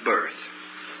after birth.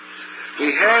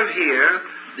 We have here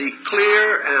the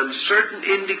clear and certain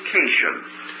indication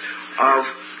of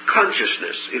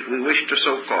consciousness, if we wish to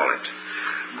so call it,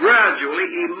 gradually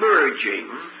emerging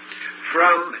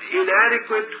from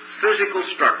inadequate physical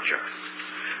structure,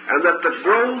 and that the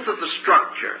growth of the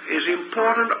structure is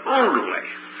important only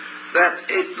that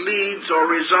it leads or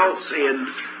results in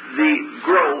the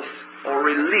growth or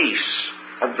release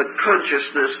of the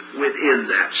consciousness within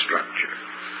that structure.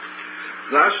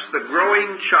 Thus, the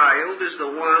growing child is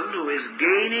the one who is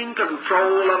gaining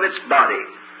control of its body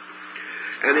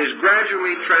and is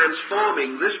gradually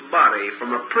transforming this body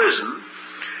from a prison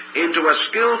into a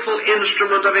skillful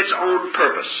instrument of its own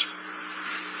purpose.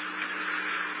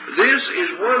 This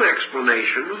is one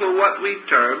explanation for what we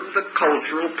term the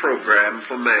cultural program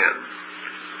for man.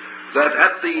 That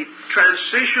at the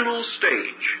transitional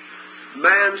stage,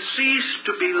 man ceased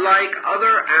to be like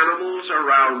other animals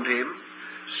around him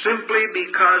simply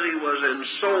because he was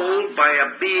ensouled by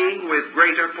a being with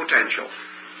greater potential.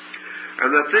 And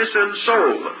that this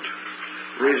ensoulment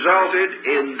resulted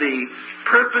in the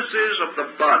purposes of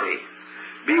the body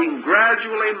being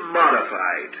gradually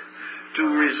modified to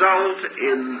result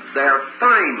in their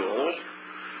final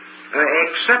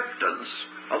acceptance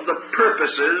of the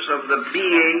purposes of the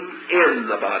being in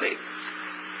the body.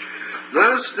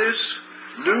 Thus, this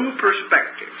new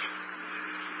perspective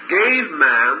gave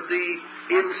man the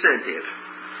incentive,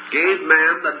 gave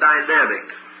man the dynamic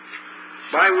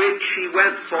by which he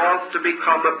went forth to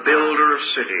become a builder of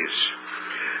cities,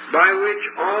 by which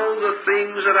all the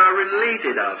things that are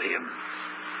related of him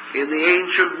in the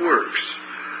ancient works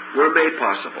were made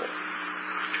possible.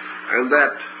 And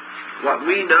that what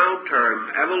we now term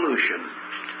evolution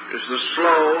is the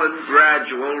slow and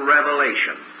gradual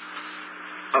revelation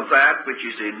of that which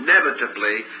is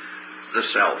inevitably the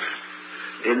self,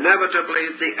 inevitably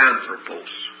the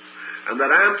anthropos. And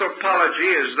that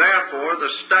anthropology is therefore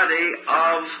the study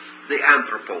of the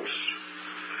anthropos.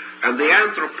 And the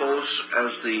anthropos,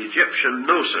 as the Egyptian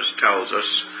gnosis tells us,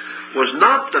 was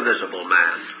not the visible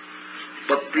man,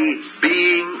 but the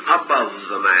being above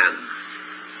the man.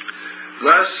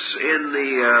 Thus, in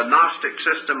the Gnostic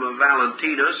system of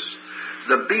Valentinus,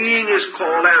 the being is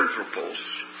called anthropos,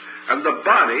 and the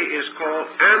body is called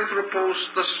anthropos,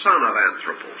 the son of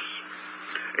anthropos,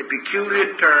 a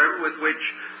peculiar term with which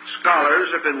scholars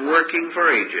have been working for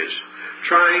ages,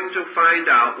 trying to find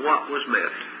out what was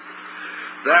meant.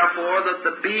 Therefore, that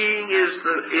the being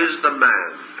is the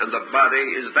man, and the body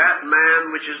is that man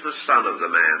which is the son of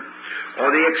the man, or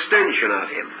the extension of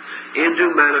him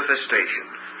into manifestation.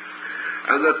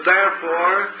 And that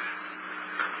therefore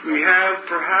we have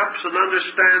perhaps an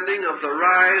understanding of the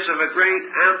rise of a great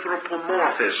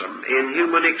anthropomorphism in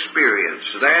human experience.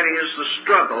 That is the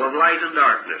struggle of light and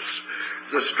darkness,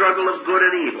 the struggle of good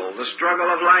and evil, the struggle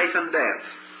of life and death.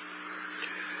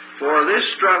 For this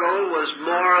struggle was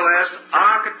more or less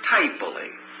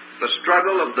archetypally the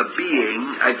struggle of the being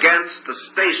against the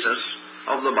stasis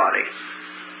of the body.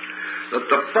 That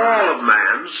the fall of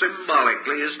man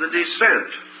symbolically is the descent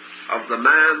of the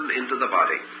man into the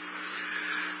body.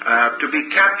 To be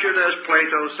captured, as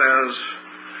Plato says,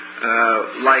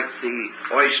 like the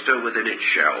oyster within its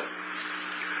shell.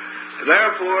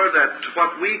 Therefore, that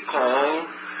what we call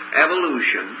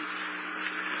evolution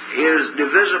is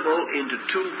divisible into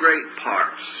two great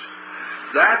parts.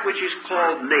 That which is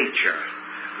called nature,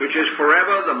 which is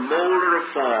forever the molder of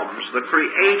forms, the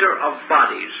creator of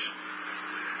bodies,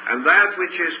 and that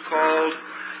which is called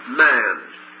man,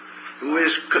 who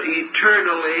is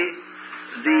eternally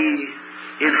the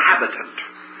inhabitant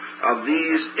of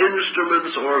these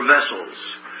instruments or vessels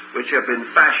which have been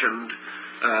fashioned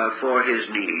for his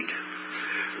need.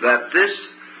 That this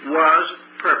was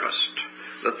purposed,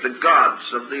 that the gods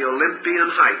of the Olympian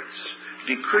heights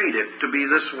decreed it to be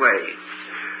this way,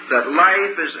 that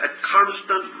life is a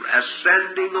constant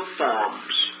ascending of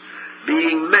forms,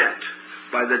 being met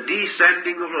by the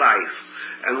descending of life,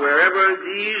 and wherever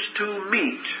these two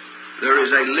meet, there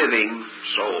is a living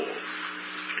soul.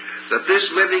 That this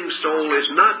living soul is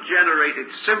not generated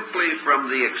simply from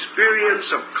the experience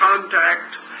of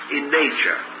contact in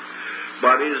nature,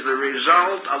 but is the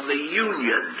result of the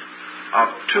union of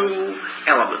two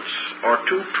elements or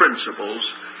two principles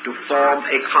to form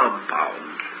a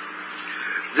compound.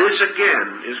 This again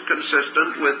is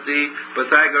consistent with the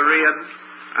Pythagorean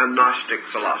and Gnostic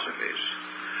philosophies.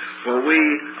 For we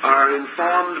are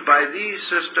informed by these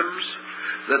systems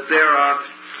that there are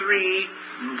three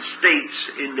states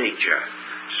in nature: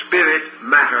 spirit,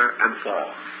 matter, and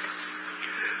form.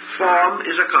 Form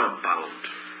is a compound.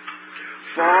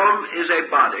 Form is a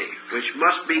body which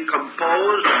must be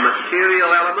composed of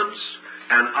material elements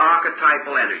and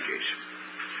archetypal energies.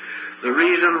 The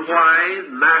reason why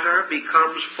matter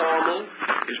becomes formal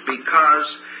is because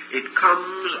it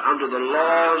comes under the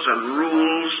laws and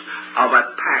rules of a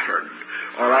pattern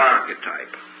or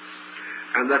archetype,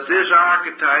 and that this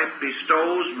archetype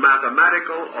bestows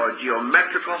mathematical or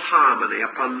geometrical harmony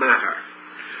upon matter,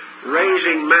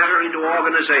 raising matter into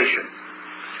organization,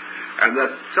 and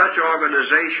that such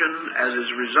organization as is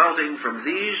resulting from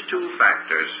these two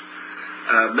factors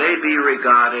may be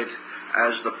regarded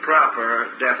as the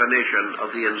proper definition of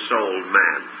the ensouled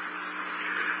man.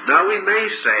 Now we may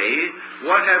say,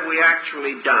 what have we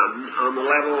actually done on the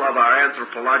level of our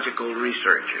anthropological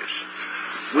researches?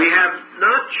 We have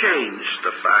not changed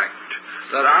the fact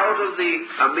that out of the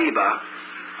amoeba,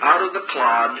 out of the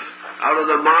clod, out of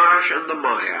the marsh and the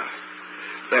mire,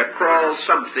 there crawls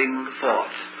something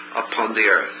forth upon the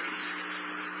earth.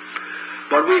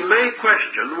 But we may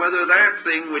question whether that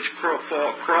thing which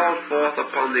crawled forth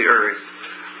upon the earth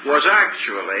was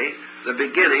actually the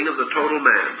beginning of the total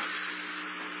man.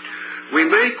 We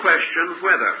may question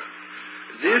whether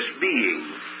this being,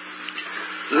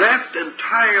 left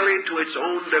entirely to its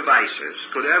own devices,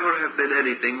 could ever have been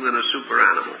anything than a super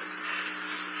animal.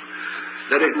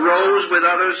 That it rose with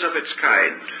others of its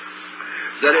kind.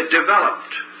 That it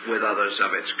developed with others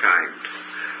of its kind.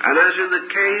 And as in the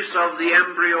case of the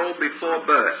embryo before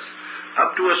birth,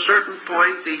 up to a certain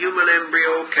point the human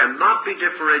embryo cannot be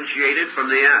differentiated from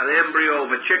the embryo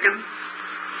of a chicken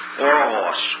or a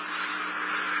horse.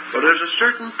 But as a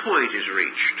certain point is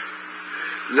reached,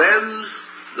 then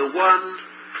the one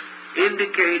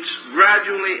indicates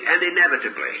gradually and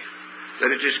inevitably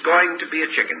that it is going to be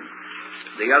a chicken.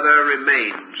 The other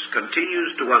remains,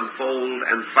 continues to unfold,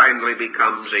 and finally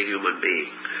becomes a human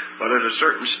being. But at a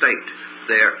certain state,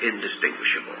 they're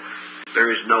indistinguishable.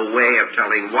 There is no way of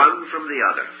telling one from the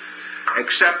other,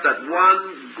 except that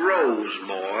one grows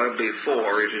more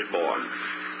before it is born,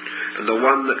 and the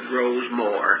one that grows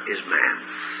more is man.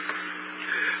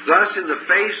 Thus, in the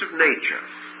face of nature,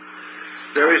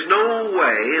 there is no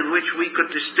way in which we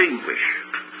could distinguish,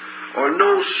 or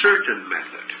no certain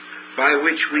method by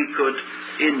which we could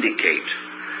indicate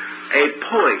a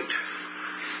point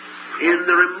in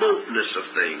the remoteness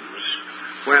of things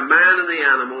where man and the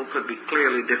animal could be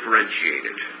clearly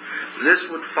differentiated. This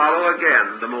would follow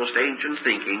again the most ancient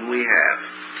thinking we have,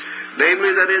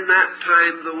 namely that in that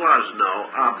time there was no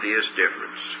obvious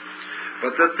difference,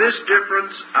 but that this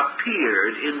difference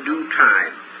appeared in due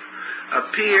time,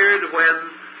 appeared when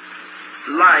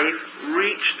life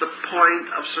reached the point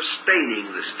of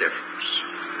sustaining this difference,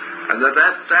 and that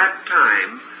at that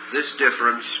time this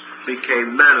difference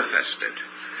became manifested,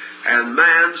 and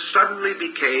man suddenly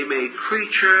became a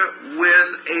creature with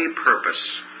a purpose,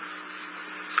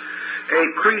 a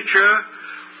creature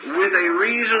with a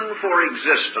reason for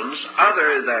existence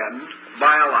other than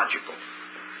biological.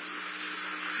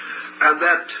 and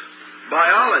that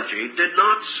biology did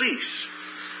not cease,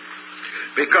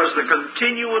 because the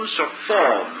continuance of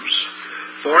forms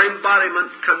for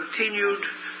embodiment continued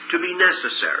to be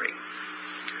necessary,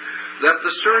 that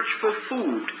the search for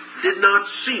food did not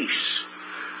cease,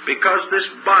 because this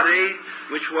body,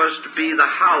 which was to be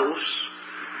the house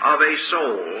of a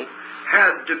soul,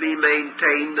 had to be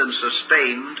maintained and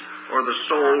sustained, or the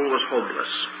soul was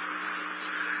homeless.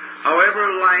 However,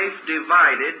 life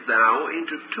divided now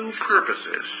into two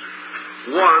purposes.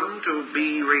 One, to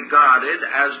be regarded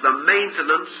as the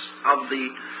maintenance of the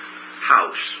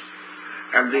house,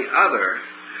 and the other,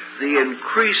 the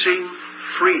increasing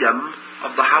freedom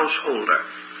of the householder,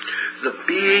 the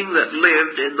being that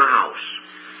lived in the house.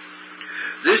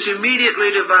 This immediately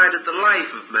divided the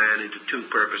life of man into two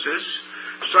purposes.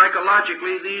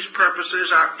 Psychologically, these purposes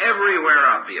are everywhere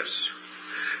obvious.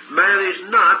 Man is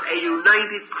not a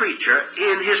united creature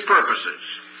in his purposes.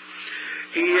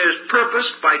 He is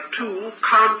purposed by two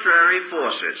contrary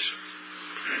forces.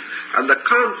 And the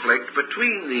conflict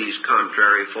between these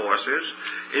contrary forces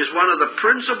is one of the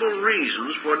principal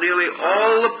reasons for nearly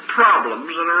all the problems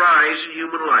that arise in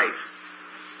human life.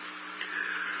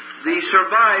 The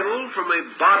survival from a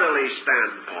bodily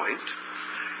standpoint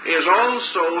is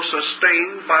also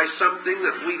sustained by something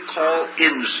that we call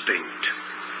instinct.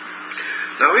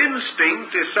 Now,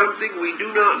 instinct is something we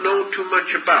do not know too much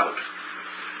about.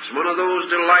 It's one of those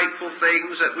delightful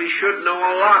things that we should know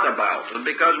a lot about, and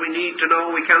because we need to know,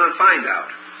 we cannot find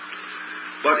out.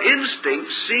 But instinct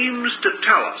seems to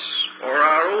tell us, or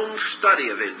our own study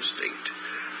of instinct,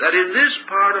 that in this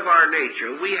part of our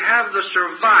nature we have the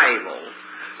survival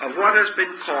of what has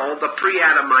been called the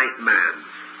pre-Adamite man.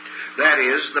 That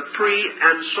is, the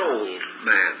pre-ensouled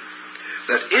man.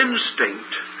 That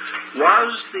instinct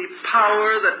was the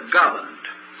power that governed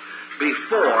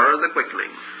before the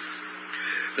quickening.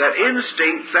 That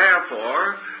instinct,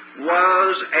 therefore,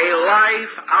 was a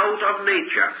life out of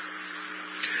nature,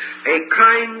 a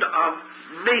kind of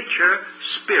nature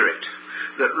spirit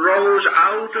that rose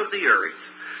out of the earth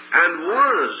and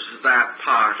was that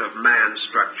part of man's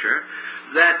structure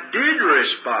that did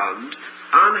respond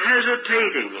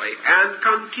unhesitatingly and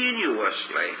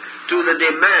continuously to the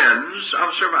demands of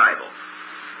survival.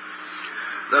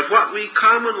 That what we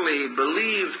commonly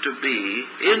believe to be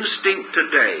instinct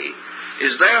today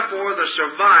is therefore the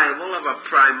survival of a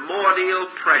primordial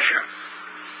pressure.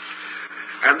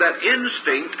 And that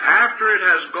instinct, after it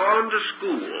has gone to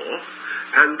school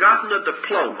and gotten a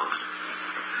diploma,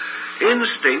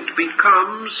 instinct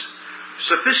becomes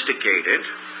sophisticated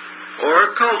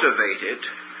or cultivated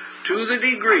to the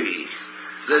degree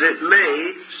that it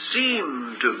may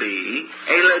seem to be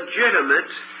a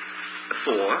legitimate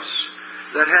force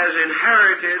that has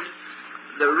inherited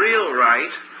the real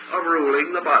right of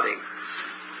ruling the body.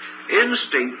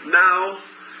 Instinct, now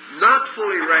not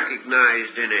fully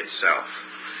recognized in itself,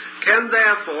 can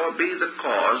therefore be the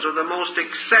cause of the most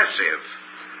excessive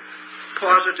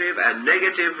positive and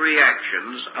negative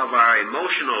reactions of our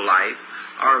emotional life,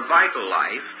 our vital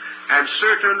life, and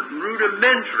certain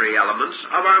rudimentary elements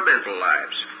of our mental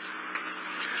lives.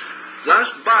 Thus,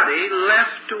 body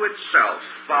left to itself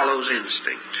follows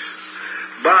instinct.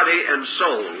 Body and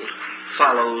soul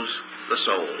follows the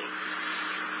soul.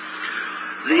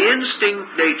 The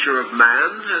instinct nature of man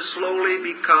has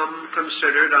slowly become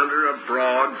considered under a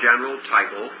broad general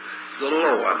title, the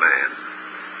lower man.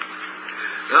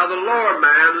 Now, the lower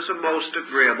man is a most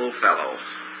agreeable fellow.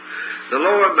 The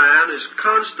lower man is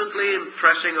constantly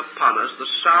impressing upon us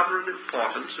the sovereign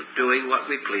importance of doing what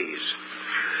we please.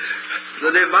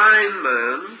 The divine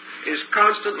man is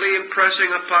constantly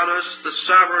impressing upon us the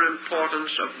sovereign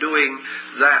importance of doing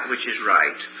that which is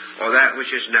right, or that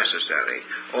which is necessary,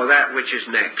 or that which is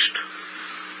next.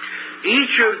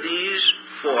 Each of these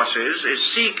forces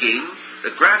is seeking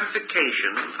the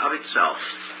gratification of itself,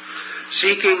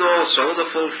 seeking also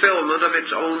the fulfillment of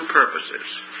its own purposes.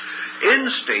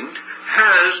 Instinct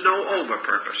has no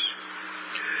over-purpose,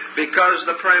 because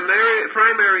the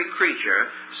primary creature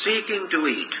seeking to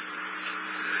eat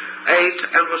ate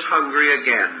and was hungry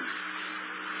again,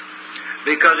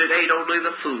 because it ate only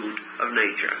the food of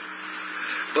nature.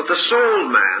 But the soul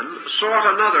man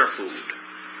sought another food,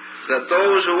 that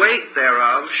those who ate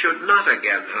thereof should not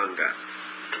again hunger.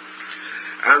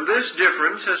 And this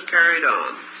difference has carried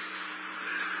on.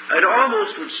 It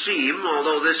almost would seem,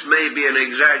 although this may be an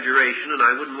exaggeration, and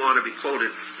I wouldn't want to be quoted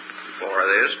for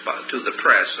this, but to the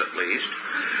press at least,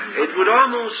 it would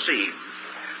almost seem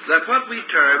that what we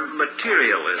term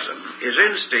materialism is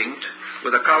instinct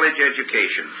with a college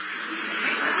education.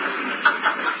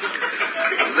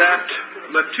 That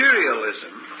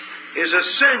materialism is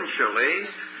essentially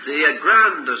the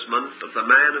aggrandizement of the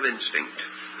man of instinct,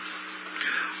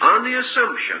 on the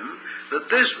assumption that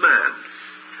this man,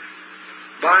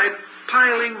 by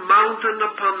piling mountain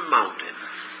upon mountain,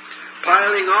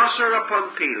 piling Osir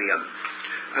upon Pelion,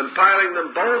 and piling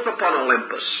them both upon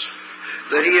Olympus,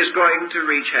 that he is going to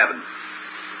reach heaven.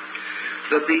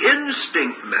 That the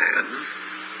instinct man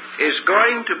is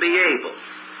going to be able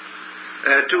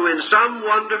to, in some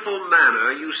wonderful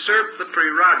manner, usurp the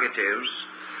prerogatives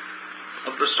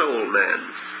of the soul man,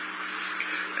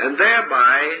 and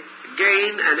thereby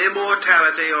gain an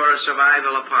immortality or a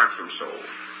survival apart from soul.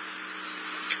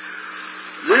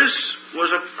 This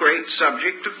was a great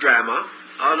subject of drama,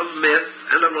 out of myth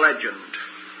and of legend.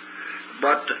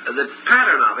 But the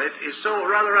pattern of it is so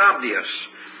rather obvious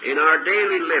in our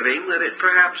daily living that it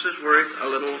perhaps is worth a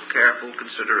little careful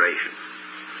consideration.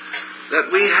 That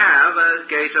we have, as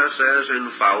Goethe says in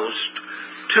Faust,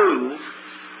 two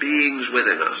beings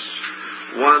within us.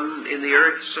 One in the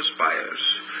earth aspires,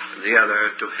 the other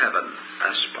to heaven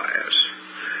aspires.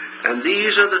 And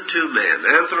these are the two men,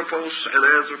 Anthropos and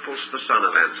Anthropos, the son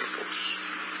of Anthropos.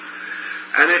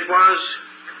 And it was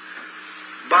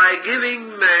by giving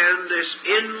man this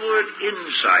inward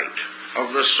insight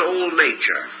of the soul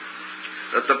nature,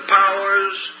 that the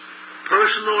powers,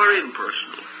 personal or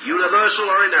impersonal, universal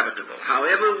or inevitable,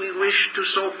 however we wish to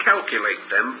so calculate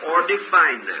them or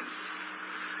define them,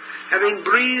 having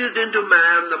breathed into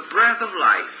man the breath of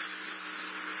life,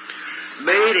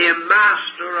 made him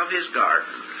master of his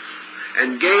garden,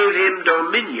 and gave him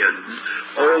dominion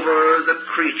over the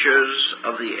creatures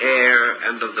of the air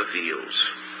and of the fields.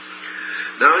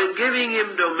 Now, in giving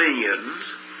him dominion,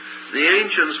 the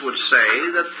ancients would say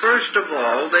that first of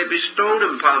all they bestowed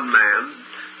upon man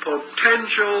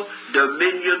potential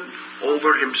dominion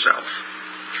over himself.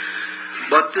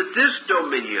 But that this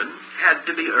dominion had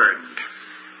to be earned.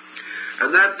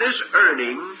 And that this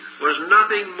earning was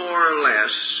nothing more or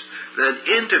less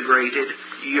than integrated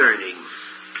yearning.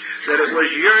 That it was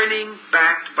yearning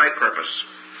backed by purpose,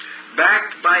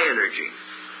 backed by energy.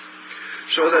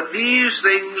 So that these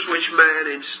things which man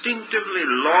instinctively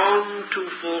longed to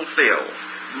fulfill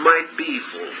might be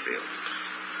fulfilled.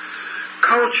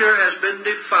 Culture has been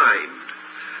defined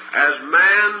as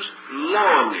man's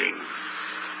longing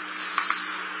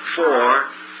for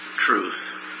truth,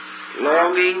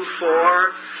 longing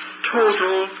for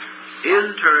total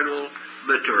internal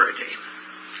maturity.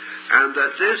 And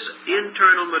that this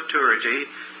internal maturity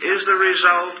is the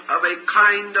result of a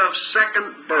kind of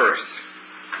second birth.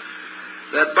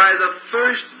 That by the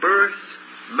first birth,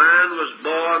 man was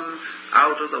born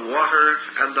out of the water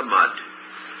and the mud.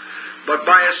 But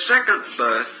by a second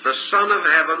birth, the Son of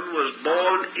Heaven was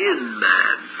born in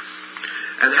man,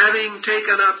 and having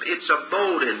taken up its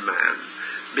abode in man,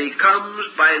 becomes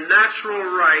by natural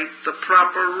right the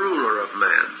proper ruler of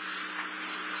man.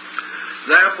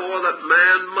 Therefore, that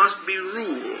man must be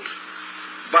ruled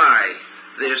by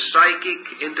this psychic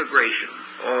integration,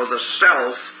 or the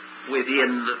self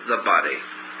within the body.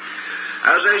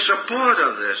 As a support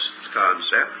of this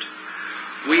concept,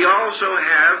 we also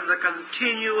have the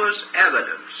continuous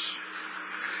evidence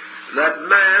that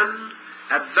man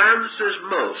advances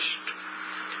most,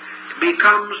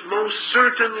 becomes most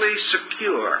certainly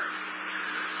secure,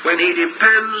 when he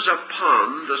depends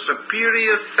upon the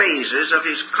superior phases of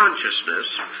his consciousness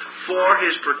for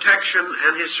his protection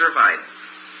and his survival.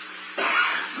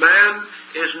 Man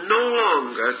is no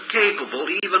longer capable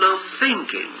even of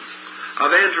thinking of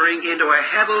entering into a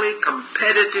heavily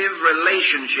competitive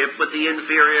relationship with the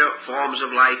inferior forms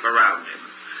of life around him.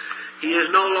 He is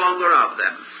no longer of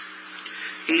them.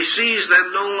 He sees them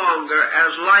no longer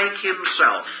as like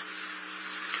himself.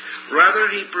 Rather,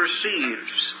 he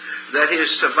perceives that his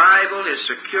survival, his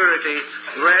security,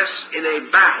 rests in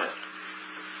a battle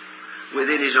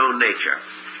within his own nature.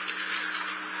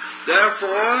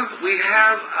 Therefore, we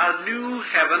have a new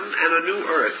heaven and a new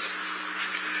earth.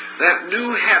 That new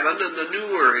heaven and the new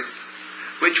earth,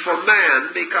 which for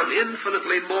man become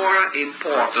infinitely more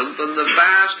important than the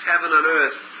vast heaven and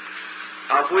earth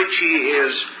of which he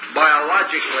is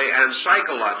biologically and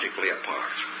psychologically a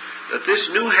part. That this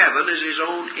new heaven is his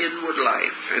own inward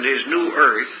life, and his new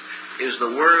earth is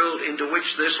the world into which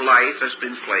this life has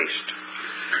been placed.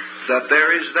 That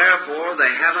there is therefore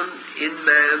the heaven in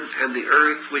man and the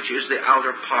earth which is the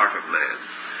outer part of man.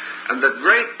 And the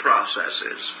great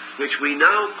processes, which we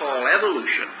now call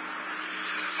evolution,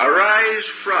 arise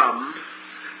from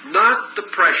not the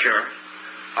pressure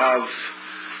of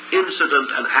incident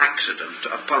and accident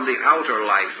upon the outer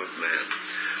life of man,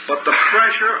 but the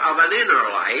pressure of an inner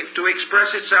life to express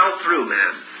itself through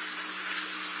man.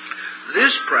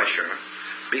 This pressure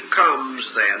becomes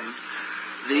then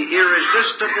the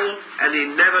irresistible and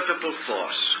inevitable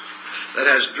force that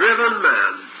has driven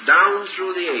man down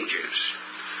through the ages,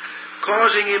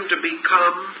 causing him to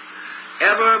become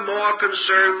ever more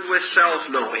concerned with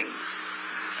self-knowing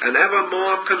and ever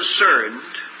more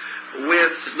concerned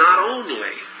with not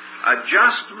only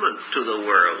adjustment to the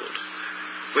world,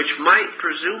 which might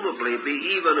presumably be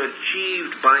even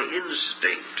achieved by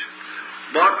instinct,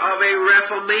 but of a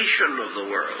reformation of the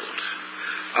world,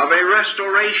 of a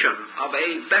restoration of a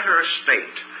better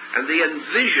state, and the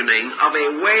envisioning of a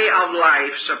way of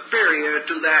life superior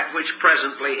to that which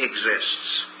presently exists.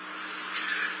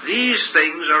 These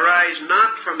things arise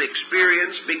not from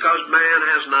experience because man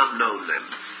has not known them.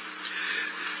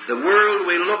 The world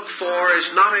we look for is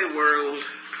not a world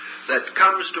that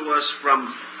comes to us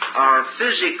from our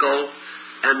physical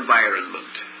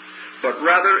environment, but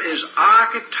rather is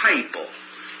archetypal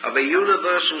of a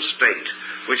universal state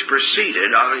which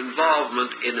preceded our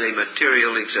involvement in a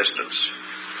material existence.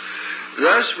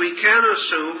 Thus we can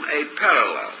assume a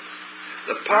parallel,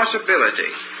 the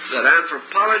possibility that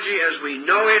anthropology as we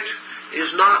know it is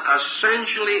not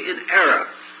essentially in error,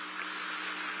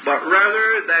 but rather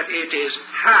that it is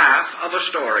half of a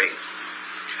story,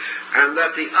 and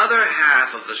that the other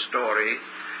half of the story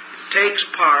takes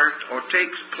part or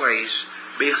takes place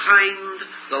behind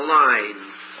the line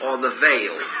or the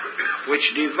veil which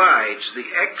divides the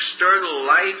external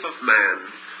life of man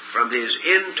from his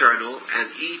internal and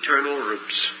eternal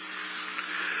roots.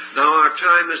 Now our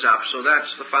time is up, so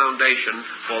that's the foundation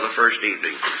for the first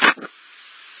evening.